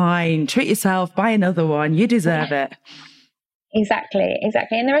 That's fine. Treat yourself, buy another one. You deserve it. Exactly.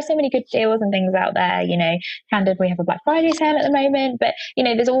 And there are so many good deals and things out there. Candid, we have a Black Friday sale at the moment, but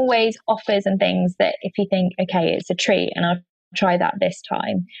there's always offers and things that if you think, okay, it's a treat and I'll try that this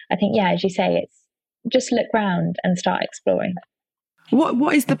time, I think, as you say, it's just look round and start exploring.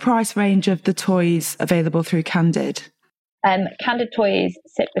 What is the price range of the toys available through Candid? Candid toys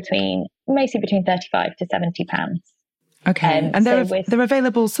sit mostly between £35 to £70. Okay, and they're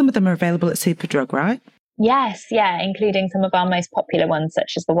available. Some of them are available at Superdrug, right? Yes, including some of our most popular ones,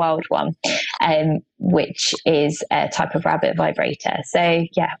 such as the Wild One, which is a type of rabbit vibrator. So,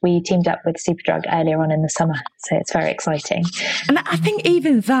 we teamed up with Superdrug earlier on in the summer, so it's very exciting. And I think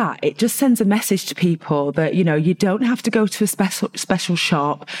even that, it just sends a message to people that, you don't have to go to a special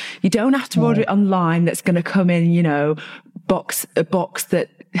shop. You don't have to order it online that's going to come in, a box that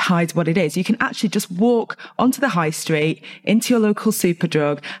hides what it is. You can actually just walk onto the high street, into your local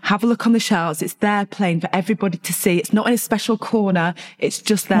Superdrug, have a look on the shelves. It's there plain for everybody to see. It's not in a special corner. It's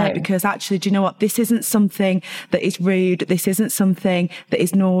just there because actually, do you know what? This isn't something that is rude. This isn't something that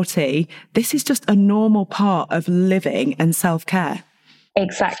is naughty. This is just a normal part of living and self-care.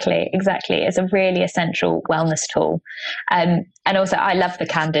 Exactly. It's a really essential wellness tool. And also, I love the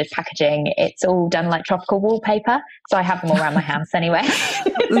Candid packaging. It's all done like tropical wallpaper. So I have them all around my house anyway.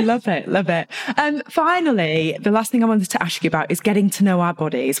 Love it. Finally, the last thing I wanted to ask you about is getting to know our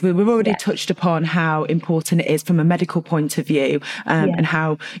bodies. We've already touched upon how important it is from a medical point of view, and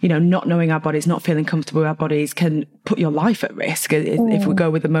how, not knowing our bodies, not feeling comfortable with our bodies can put your life at risk if we go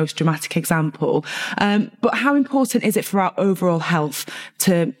with the most dramatic example. But how important is it for our overall health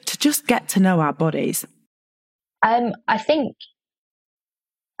to just get to know our bodies? I think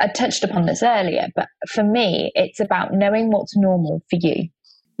I touched upon this earlier, but for me, it's about knowing what's normal for you.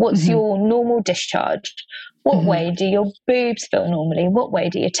 What's your normal discharge? What way do your boobs feel normally? What way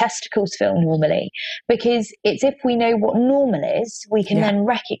do your testicles feel normally? Because it's if we know what normal is, we can then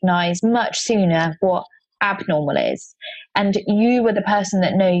recognize much sooner what abnormal is. And you are the person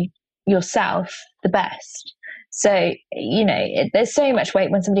that know yourself the best. So, there's so much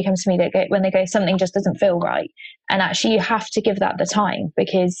weight when somebody comes to me when they go, something just doesn't feel right. And actually you have to give that the time,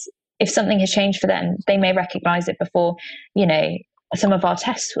 because if something has changed for them, they may recognize it before, some of our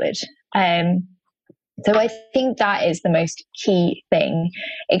tests would. So I think that is the most key thing.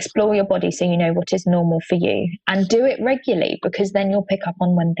 Explore your body so you know what is normal for you, and do it regularly, because then you'll pick up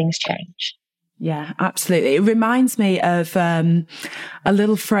on when things change. Yeah, absolutely. It reminds me of a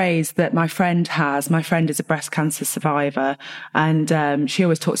little phrase that my friend has. My friend is a breast cancer survivor, and she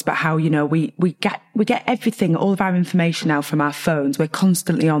always talks about how, we get everything, all of our information now from our phones. We're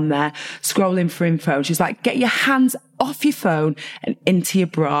constantly on there scrolling for info. And she's like, get your hands off your phone and into your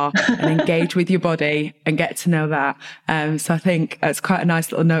bra and engage with your body and get to know that. So I think it's quite a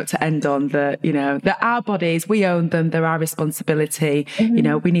nice little note to end on, that, that our bodies, we own them. They're our responsibility.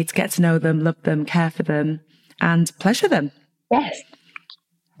 We need to get to know them, love them, care for them, and pleasure them. Yes.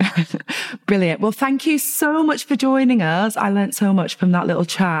 Brilliant. Well, thank you so much for joining us. I learned so much from that little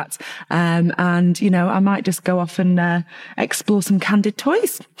chat. And, I might just go off and explore some Candid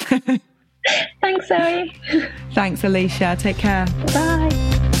toys. Thanks, Zoe. Thanks, Alicia. Take care. Bye.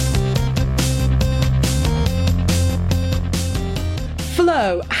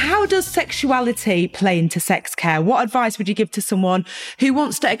 Flo, how does sexuality play into sex care? What advice would you give to someone who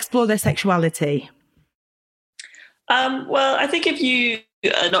wants to explore their sexuality? Well, I think if you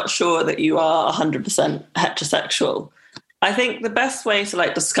are not sure that you are 100% heterosexual, I think the best way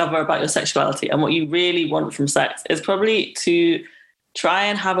to discover about your sexuality and what you really want from sex is probably to try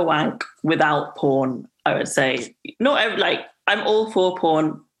and have a wank without porn, I would say. I'm all for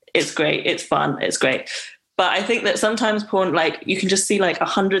porn. It's great. It's fun. It's great. But I think that sometimes porn, you can just see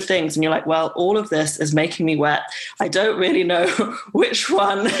 100 things and you're like, well, all of this is making me wet. I don't really know which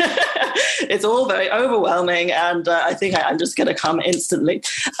one. It's all very overwhelming. And I think I'm just going to come instantly.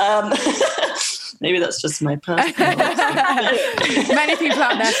 Maybe that's just my personal. Many people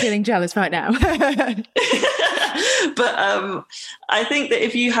out there feeling jealous right now. But I think that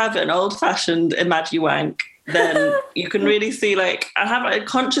if you have an old-fashioned Imagiwank, then you can really see and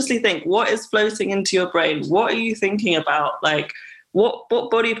consciously think, what is floating into your brain? What are you thinking about? What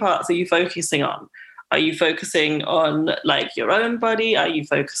body parts are you focusing on? Are you focusing on your own body? Are you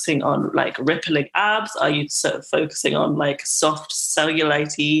focusing on rippling abs? Are you sort of focusing on soft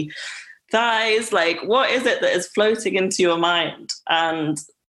cellulite thighs? What is it that is floating into your mind? And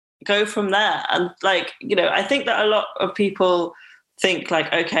go from there. And I think that a lot of people think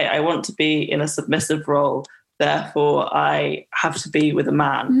okay, I want to be in a submissive role, therefore I have to be with a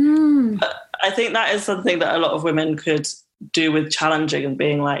man. But I think that is something that a lot of women could do with challenging and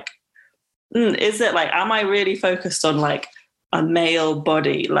being is it am I really focused on a male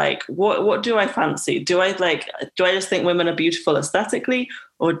body? What do I fancy? Do I just think women are beautiful aesthetically,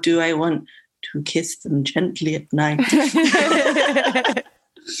 or do I want to kiss them gently at night?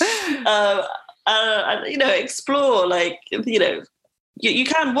 Explore you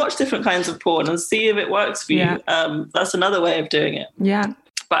can watch different kinds of porn and see if it works for you. That's another way of doing it. Yeah.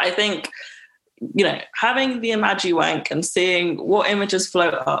 But I think, having the Imagiwank and seeing what images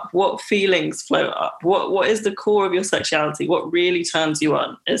float up, what feelings float up, what is the core of your sexuality, what really turns you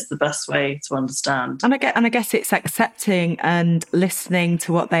on is the best way to understand. And I guess it's accepting and listening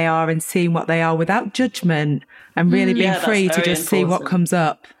to what they are and seeing what they are without judgment and really being free to just see what comes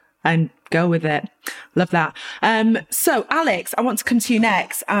up and go with it. Love that. So Alex, I want to come to you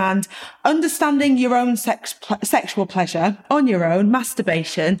next, and understanding your own sexual pleasure on your own,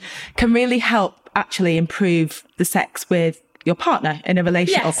 masturbation, can really help actually improve the sex with your partner in a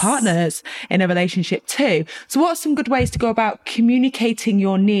relationship, or partners in a relationship too. So what are some good ways to go about communicating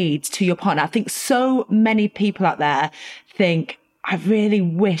your needs to your partner? I think so many people out there think, I really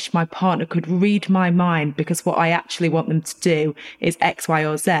wish my partner could read my mind because what I actually want them to do is X, Y,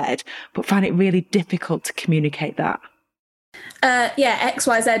 or Z, but find it really difficult to communicate that. X,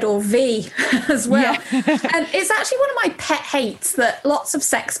 Y, Z, or V as well. Yeah. And it's actually one of my pet hates that lots of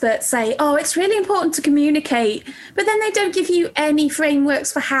sexperts say, oh, it's really important to communicate, but then they don't give you any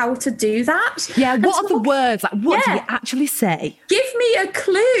frameworks for how to do that. Yeah, what are the words? What do you actually say? Give me a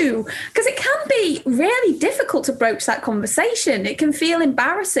clue, because it can be really difficult to broach that conversation. It can feel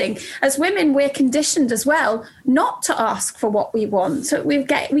embarrassing. As women, we're conditioned as well not to ask for what we want. So we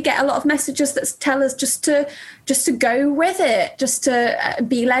get a lot of messages that tell us just to go with it, just to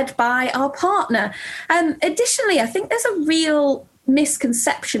be led by our partner. Additionally, I think there's a real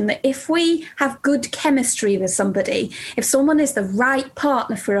misconception that if we have good chemistry with somebody, if someone is the right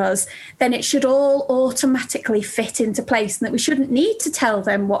partner for us, then it should all automatically fit into place, and that we shouldn't need to tell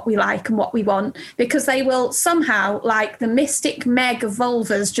them what we like and what we want, because they will somehow, like the mystic Meg of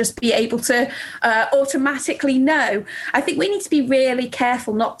vulvas, just be able to automatically know. I think we need to be really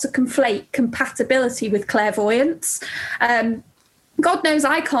careful not to conflate compatibility with clairvoyance. God knows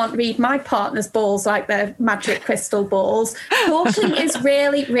I can't read my partner's balls like they're magic crystal balls. Talking is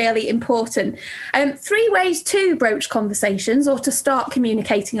really, really important. 3 ways to broach conversations or to start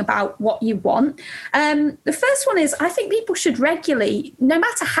communicating about what you want. The first one is, I think people should regularly, no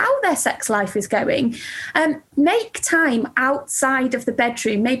matter how their sex life is going, make time outside of the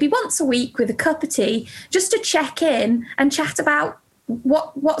bedroom, maybe once a week with a cup of tea, just to check in and chat about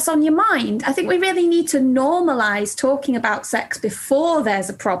what's on your mind. I think we really need to normalise talking about sex before there's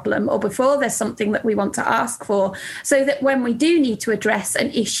a problem or before there's something that we want to ask for, so that when we do need to address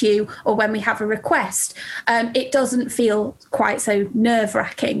an issue or when we have a request, it doesn't feel quite so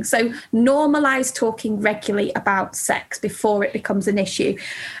nerve-wracking. So normalise talking regularly about sex before it becomes an issue.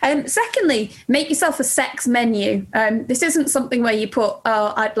 Secondly, make yourself a sex menu. This isn't something where you put,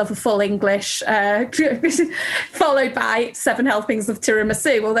 oh, I'd love a full English, followed by 7 helpings of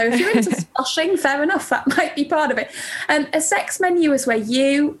tiramisu, although if you're into splashing, fair enough, that might be part of it. A sex menu is where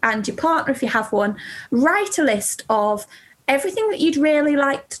you and your partner, if you have one, write a list of everything that you'd really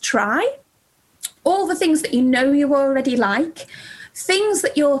like to try, all the things that you know you already like, things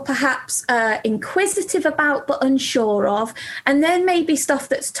that you're perhaps inquisitive about but unsure of, and then maybe stuff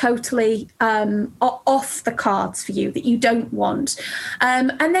that's totally off the cards for you that you don't want.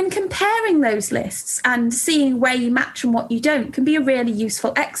 And then comparing those lists and seeing where you match and what you don't can be a really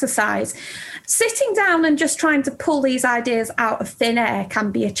useful exercise. Sitting down and just trying to pull these ideas out of thin air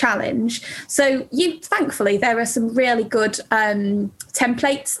can be a challenge. So thankfully, there are some really good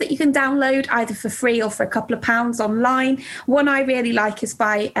templates that you can download either for free or for a couple of pounds online. One I really like is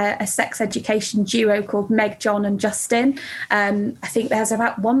by a sex education duo called Meg, John and Justin. I think there's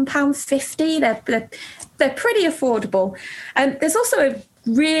about £1.50. They're pretty affordable. There's also a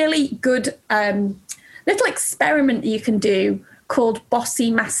really good little experiment you can do called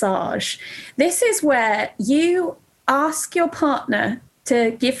Bossy Massage. This is where you ask your partner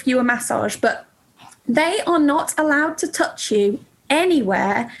to give you a massage, but they are not allowed to touch you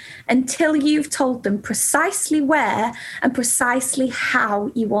anywhere until you've told them precisely where and precisely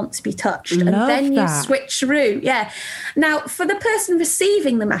how you want to be touched. Love and then that. You switch through. Yeah. Now, for the person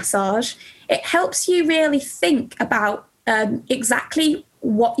receiving the massage, it helps you really think about exactly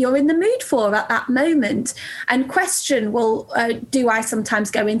what you're in the mood for at that moment, and question, well, do I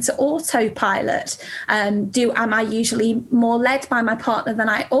sometimes go into autopilot? Am I usually more led by my partner than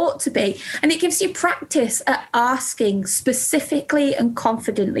I ought to be? And it gives you practice at asking specifically and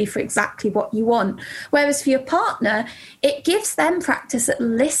confidently for exactly what you want. Whereas for your partner, it gives them practice at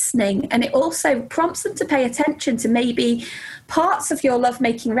listening, and it also prompts them to pay attention to maybe parts of your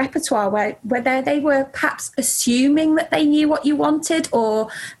lovemaking repertoire where they were perhaps assuming that they knew what you wanted, or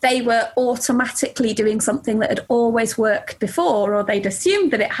they were automatically doing something that had always worked before, or they'd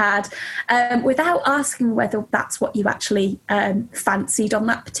assumed that it had, without asking whether that's what you actually fancied on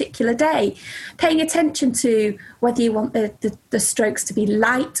that particular day. Paying attention to whether you want the strokes to be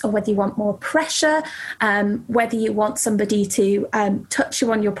light or whether you want more pressure, whether you want somebody to touch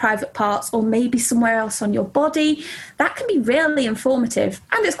you on your private parts or maybe somewhere else on your body. That can be really informative,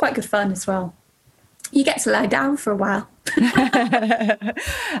 and it's quite good fun as well. You get to lie down for a while.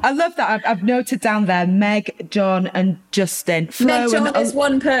 I love that. I've noted down there Meg, John and Justin. Meg John is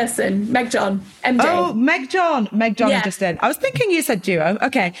one person. Meg John, MJ. Oh, Meg John Yeah. and Justin. I was thinking you said duo.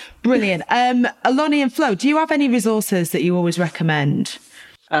 Okay, brilliant. Aloni and Flo, do you have any resources that you always recommend?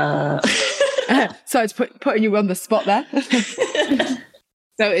 Uh, Sorry, it's putting you on the spot there.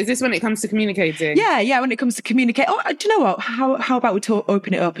 So is this when it comes to communicating? Yeah. When it comes to communicate, do you know what? How about we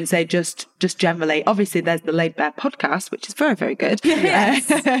open it up and say just generally? Obviously, there's the Laid Bare podcast, which is very, very good.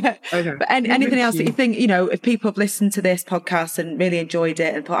 Yes. Okay. But anything else that you think, if people have listened to this podcast and really enjoyed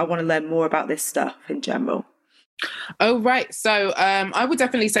it and thought, I want to learn more about this stuff in general? Oh, right. So I would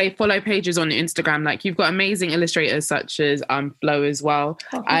definitely say follow pages on Instagram. Like, you've got amazing illustrators such as Flo as well.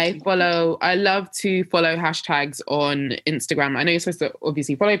 I love to follow hashtags on Instagram. I know you're supposed to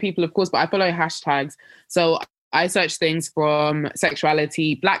obviously follow people, of course, but I follow hashtags. So I search things from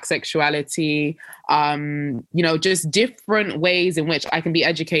sexuality, Black sexuality, just different ways in which I can be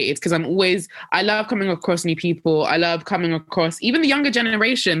educated, because I love coming across new people. I love coming across even the younger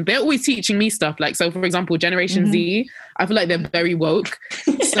generation. They're always teaching me stuff. Like, so for example, Generation Z, I feel like they're very woke.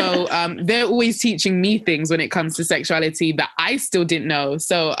 So they're always teaching me things when it comes to sexuality that I still didn't know.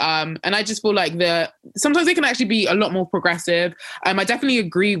 So, and I just feel like sometimes they can actually be a lot more progressive. I definitely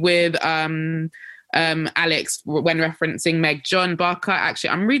agree with, Alex when referencing Meg John Barker. Actually,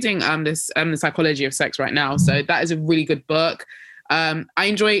 I'm reading The Psychology of Sex right now, so that is a really good book. I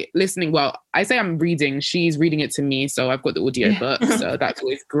enjoy listening. Well, I say I'm reading, she's reading it to me, so I've got the audio book, so that's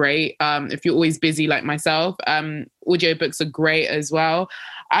always great. If you're always busy like myself, audio books are great as well.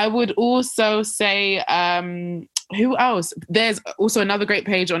 I would also say, who else? There's also another great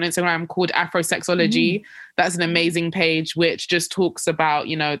page on Instagram called Afrosexology. That's an amazing page which just talks about,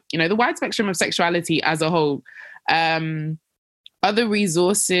 the wide spectrum of sexuality as a whole. Other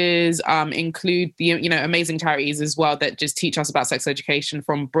resources include the, amazing charities as well that just teach us about sex education,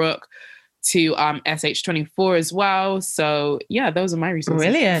 from Brooke to SH24 as well. So yeah, those are my resources.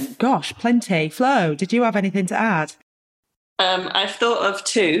 Brilliant. Gosh, plenty. Flo, did you have anything to add? I've thought of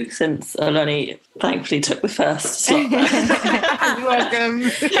two, since Aloni thankfully took the first slot. You're welcome.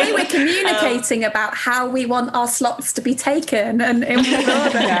 Hey, we're communicating about how we want our slots to be taken and in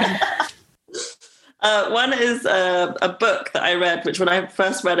what order. One is a book that I read, which when I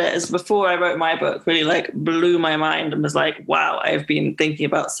first read it, is before I wrote my book, really blew my mind and was like, wow, I've been thinking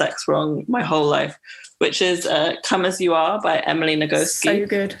about sex wrong my whole life, which is Come As You Are by Emily Nagoski. So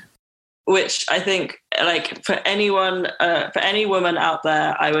good. Which I think, for anyone, for any woman out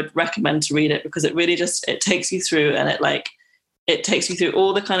there, I would recommend to read it, because it really it takes you through, and it it takes you through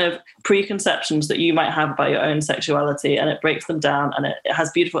all the kind of preconceptions that you might have about your own sexuality, and it breaks them down, and it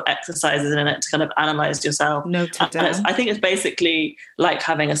has beautiful exercises in it to kind of analyze yourself. Noted down. I think it's basically like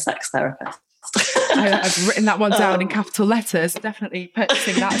having a sex therapist. I've written that one down in capital letters. Definitely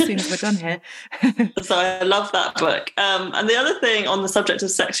purchasing that as soon as we're done here. So I love that book. And the other thing on the subject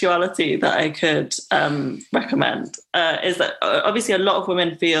of sexuality that I could recommend is that obviously a lot of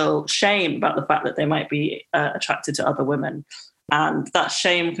women feel shame about the fact that they might be attracted to other women. And that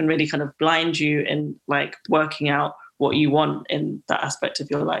shame can really kind of blind you in like working out what you want in that aspect of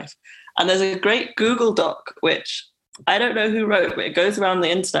your life. And there's a great Google Doc, which I don't know who wrote, but it goes around the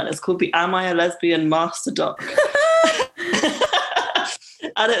internet. It's called the Am I a Lesbian Master Doc.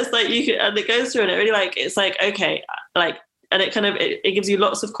 And it's like, and it goes through and it really like, it's like, okay, like, and it kind of, it gives you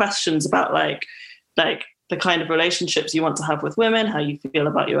lots of questions about like the kind of relationships you want to have with women, how you feel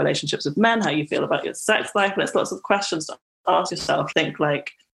about your relationships with men, how you feel about your sex life. And it's lots of questions to ask yourself, think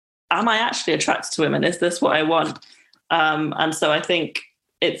like, am I actually attracted to women? Is this what I want? And so I think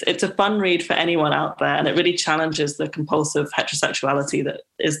it's a fun read for anyone out there, and it really challenges the compulsive heterosexuality that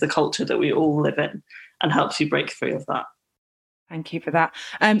is the culture that we all live in, and helps you break free of that. Thank you for that.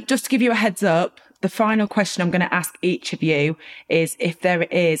 Just to give you a heads up, the final question I'm going to ask each of you is if there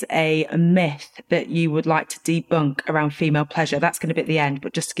is a myth that you would like to debunk around female pleasure. That's going to be at the end,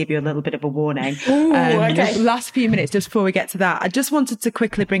 but just to give you a little bit of a warning. Ooh, okay. Last few minutes, just before we get to that, I just wanted to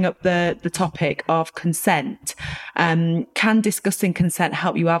quickly bring up the topic of consent. Can discussing consent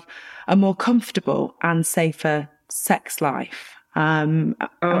help you have a more comfortable and safer sex life?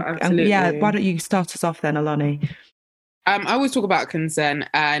 Absolutely. Yeah, why don't you start us off then, Aloni? I always talk about consent,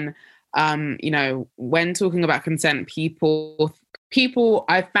 and when talking about consent, people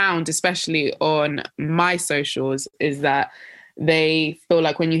I found, especially on my socials, is that they feel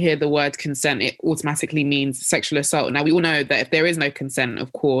like when you hear the word consent, it automatically means sexual assault. Now, we all know that if there is no consent,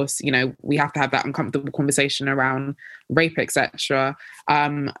 of course, we have to have that uncomfortable conversation around rape, etc.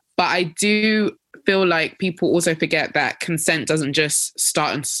 But I do feel like people also forget that consent doesn't just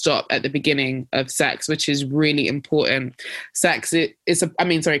start and stop at the beginning of sex, which is really important. Consent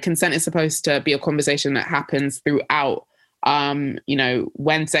is supposed to be a conversation that happens throughout,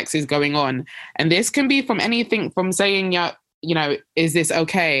 when sex is going on. And this can be from anything from saying, is this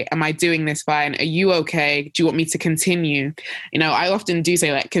okay? Am I doing this fine? Are you okay? Do you want me to continue? I often do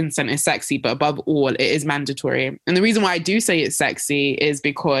say like consent is sexy, but above all, it is mandatory. And the reason why I do say it's sexy is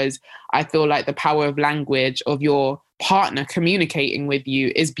because I feel like the power of language of your partner communicating with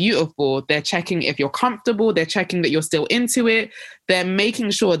you is beautiful. They're checking if you're comfortable. They're checking that you're still into it. They're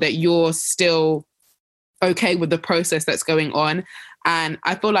making sure that you're still okay with the process that's going on. And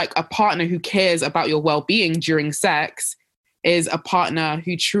I feel like a partner who cares about your well-being during sex is a partner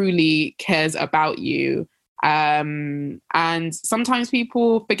who truly cares about you. And sometimes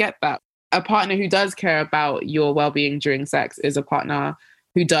people forget that. A partner who does care about your well-being during sex is a partner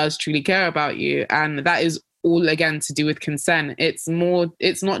who does truly care about you. And that is all, again, to do with consent. It's not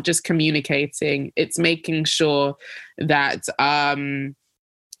just communicating, it's making sure that,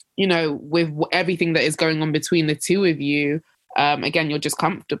 with everything that is going on between the two of you, again, you're just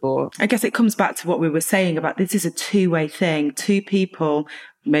comfortable. I guess it comes back to what we were saying about this is a two-way thing. Two people,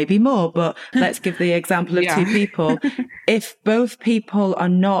 maybe more, but let's give the example of two people. If both people are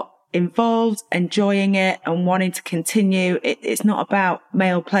not involved, enjoying it and wanting to continue, it's not about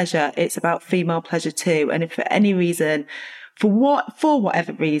male pleasure, it's about female pleasure too. And if for any reason, for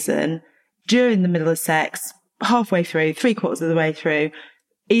whatever reason, during the middle of sex, halfway through, 3/4 of the way through,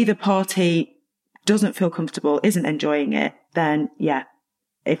 either party doesn't feel comfortable, isn't enjoying it, then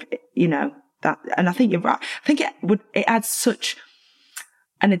if that, and I think you're right. I think it adds such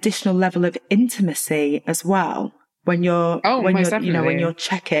an additional level of intimacy as well when you're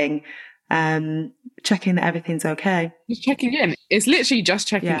checking that everything's okay. Just checking in. It's literally just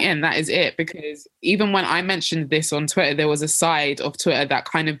checking in. That is it. Because even when I mentioned this on Twitter, there was a side of Twitter that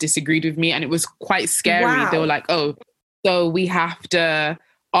kind of disagreed with me, and it was quite scary. Wow. They were like, "Oh, so we have to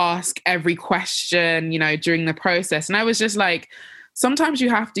ask every question, during the process." And I was just like, sometimes you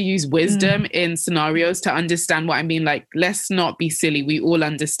have to use wisdom in scenarios to understand what I mean. Like, let's not be silly. We all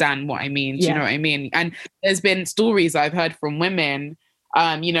understand what I mean. Do you know what I mean? And there's been stories I've heard from women,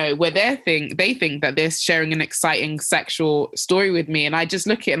 where they think that they're sharing an exciting sexual story with me. And I just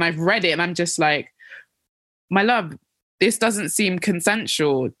look at it and I've read it and I'm just like, my love, this doesn't seem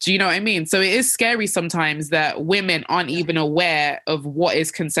consensual. Do you know what I mean? So it is scary sometimes that women aren't even aware of what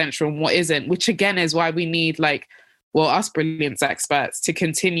is consensual and what isn't, which again is why we need like us brilliant experts to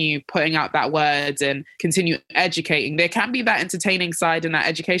continue putting out that word and continue educating. There can be that entertaining side and that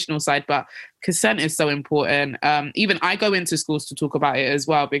educational side, but consent is so important. Even I go into schools to talk about it as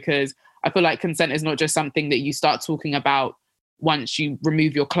well, because I feel like consent is not just something that you start talking about once you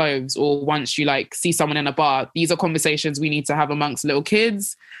remove your clothes or once you like see someone in a bar. These are conversations we need to have amongst little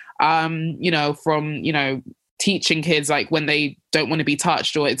kids, from teaching kids like when they don't want to be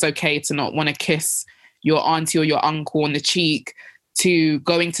touched, or it's okay to not want to kiss your auntie or your uncle on the cheek, to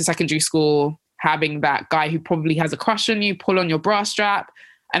going to secondary school, having that guy who probably has a crush on you pull on your bra strap,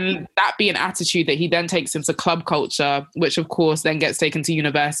 and that be an attitude that he then takes into club culture, which of course then gets taken to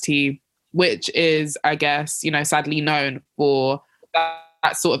university, which is, I guess, sadly known for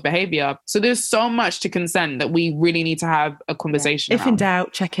that sort of behavior. So there's so much to consent that we really need to have a conversation If in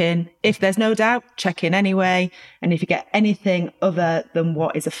doubt, check in. If there's no doubt, check in anyway. And if you get anything other than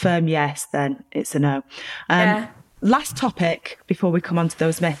what is a firm yes, then it's a no. Last topic before we come on to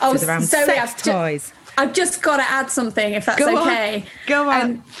those myths is around sex toys. I've just got to add something, if that's okay. Go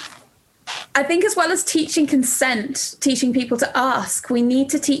on. I think as well as teaching consent, teaching people to ask, we need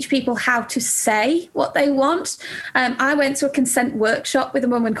to teach people how to say what they want. I went to a consent workshop with a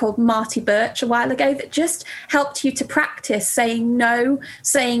woman called Marty Birch a while ago that just helped you to practice saying no,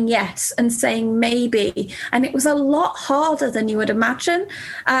 saying yes, and saying maybe. And it was a lot harder than you would imagine.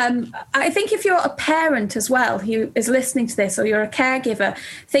 I think if you're a parent as well who is listening to this, or you're a caregiver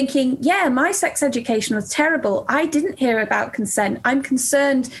thinking, yeah, my sex education was terrible, I didn't hear about consent, I'm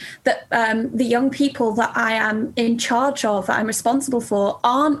concerned that the young people that I am in charge of, that I'm responsible for,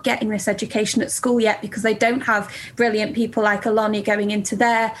 aren't getting this education at school yet because they don't have brilliant people like Aloni going into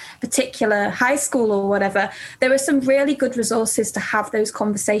their particular high school or whatever. There are some really good resources to have those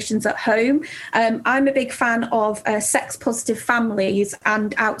conversations at home. I'm a big fan of Sex Positive Families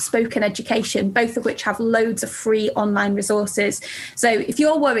and Outspoken Education, both of which have loads of free online resources. So if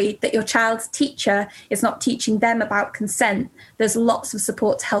you're worried that your child's teacher is not teaching them about consent, there's lots of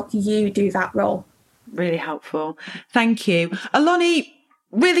support to help you do that role. Really helpful. Thank you. Aloni,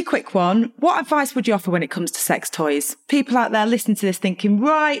 really quick one. What advice would you offer when it comes to sex toys? People out there listening to this thinking,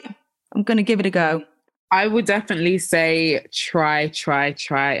 right, I'm going to give it a go. I would definitely say try.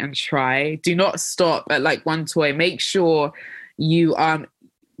 Do not stop at like one toy. Make sure you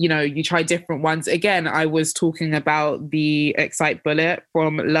you try different ones. Again, I was talking about the Excite Bullet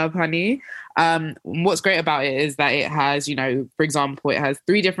from Lovehoney. What's great about it is that it has, for example, it has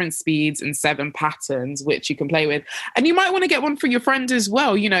 3 different speeds and 7 patterns, which you can play with. And you might want to get one for your friend as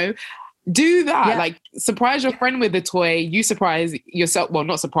well, do that. Like surprise your friend with the toy. You surprise yourself. Well,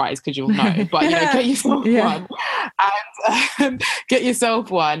 not surprise because you'll know, but get yourself one and get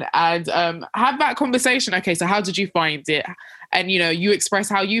yourself one and have that conversation. Okay, so how did you find it? And you express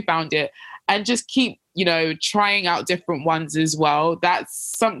how you found it, and just keep trying out different ones as well. That's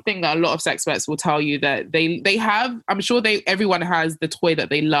something that a lot of sex experts will tell you that they have. I'm sure everyone has the toy that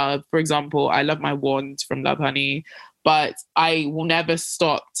they love. For example, I love my wand from Lovehoney, but I will never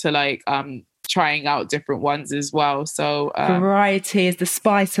stop to trying out different ones as well. So variety is the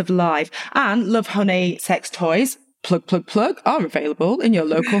spice of life. And Lovehoney sex toys, plug, are available in your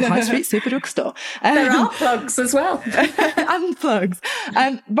local high street Superdrug store. There are plugs as well. And plugs.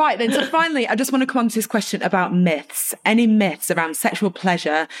 Right then, so finally, I just want to come on to this question about myths. Any myths around sexual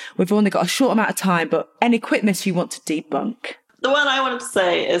pleasure? We've only got a short amount of time, but any quick myths you want to debunk? The one I wanted to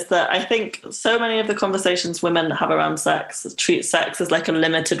say is that I think so many of the conversations women have around sex treat sex as like a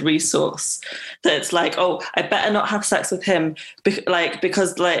limited resource. That it's like, oh, I better not have sex with him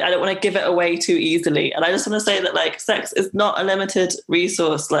because I don't want to give it away too easily. And I just want to say that sex is not a limited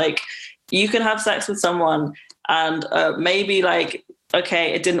resource. You can have sex with someone and maybe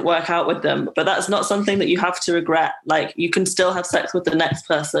okay, it didn't work out with them, but that's not something that you have to regret. You can still have sex with the next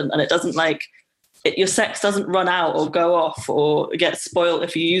person, and it doesn't your sex doesn't run out or go off or get spoiled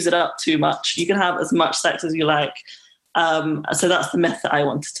if you use it up too much. You can have as much sex as you like. So that's the myth that I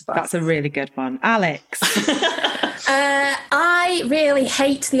wanted to bust. That's a really good one. Alex? I really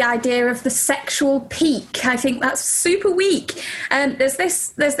hate the idea of the sexual peak. I think that's super weak. There's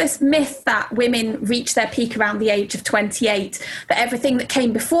this myth that women reach their peak around the age of 28, that everything that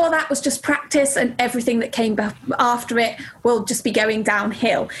came before that was just practice and everything that came after it will just be going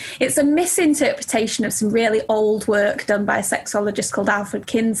downhill. It's a misinterpretation of some really old work done by a sexologist called Alfred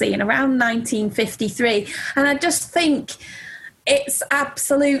Kinsey in around 1953. And I just think it's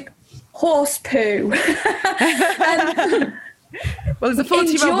absolute horse poo. Well, as a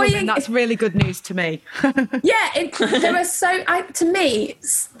 40-year-old woman, that's really good news to me. There are to me,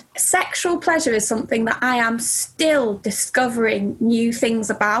 sexual pleasure is something that I am still discovering new things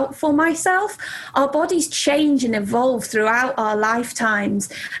about for myself. Our bodies change and evolve throughout our lifetimes.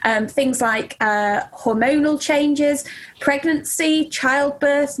 Things like hormonal changes, pregnancy,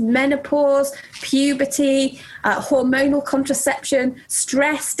 childbirth, menopause, puberty, hormonal contraception,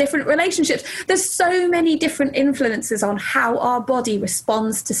 stress, different relationships. There's so many different influences on how our body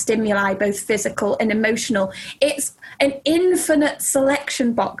responds to stimuli, both physical and emotional. It's an infinite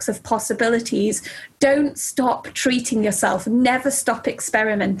selection box of possibilities. Don't stop treating yourself. Never stop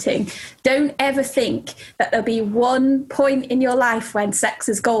experimenting. Don't ever think that there'll be one point in your life when sex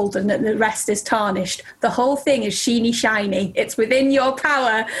is golden and the rest is tarnished. The whole thing is sheeny shiny. It's within your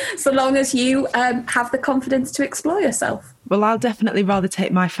power, so long as you have the confidence to explore yourself. Well, I'll definitely rather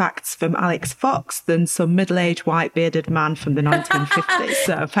take my facts from Alex Fox than some middle-aged white-bearded man from the 1950s.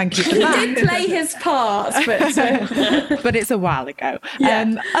 So thank you for that. He did play his part, but it's a while ago. Yeah.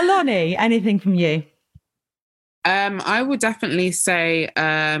 Aloni, anything from you? I would definitely say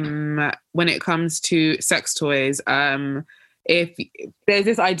when it comes to sex toys, if there's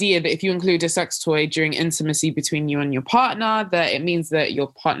this idea that if you include a sex toy during intimacy between you and your partner, that it means that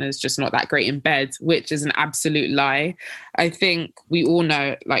your partner is just not that great in bed, which is an absolute lie. I think we all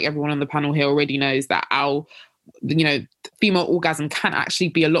know, like everyone on the panel here already knows, that our female orgasm can actually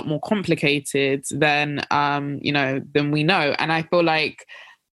be a lot more complicated than than we know. And I feel like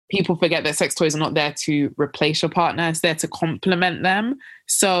people forget that sex toys are not there to replace your partner. It's there to complement them.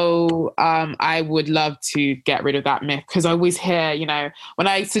 So I would love to get rid of that myth, because I always hear, when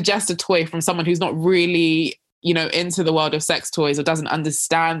I suggest a toy from someone who's not really, into the world of sex toys or doesn't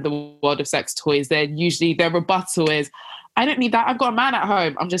understand the world of sex toys, their rebuttal is, I don't need that. I've got a man at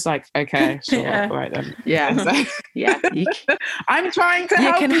home. I'm just like, okay, sure. Yeah. All right then. Yeah. Yeah. I'm trying to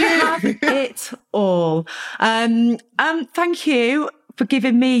help you. You can have it all. Thank you for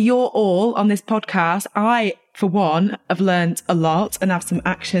giving me your all on this podcast. I, for one, have learned a lot and have some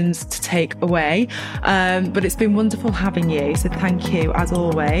actions to take away. But it's been wonderful having you. So thank you, as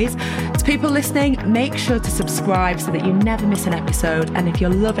always. To people listening, make sure to subscribe so that you never miss an episode. And if you're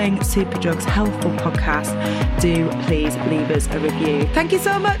loving Superdrug's Healthful podcast, do please leave us a review. Thank you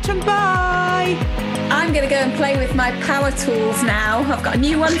so much, and bye. I'm going to go and play with my power tools now. I've got a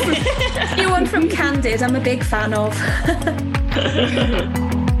new one from Candid I'm a big fan of.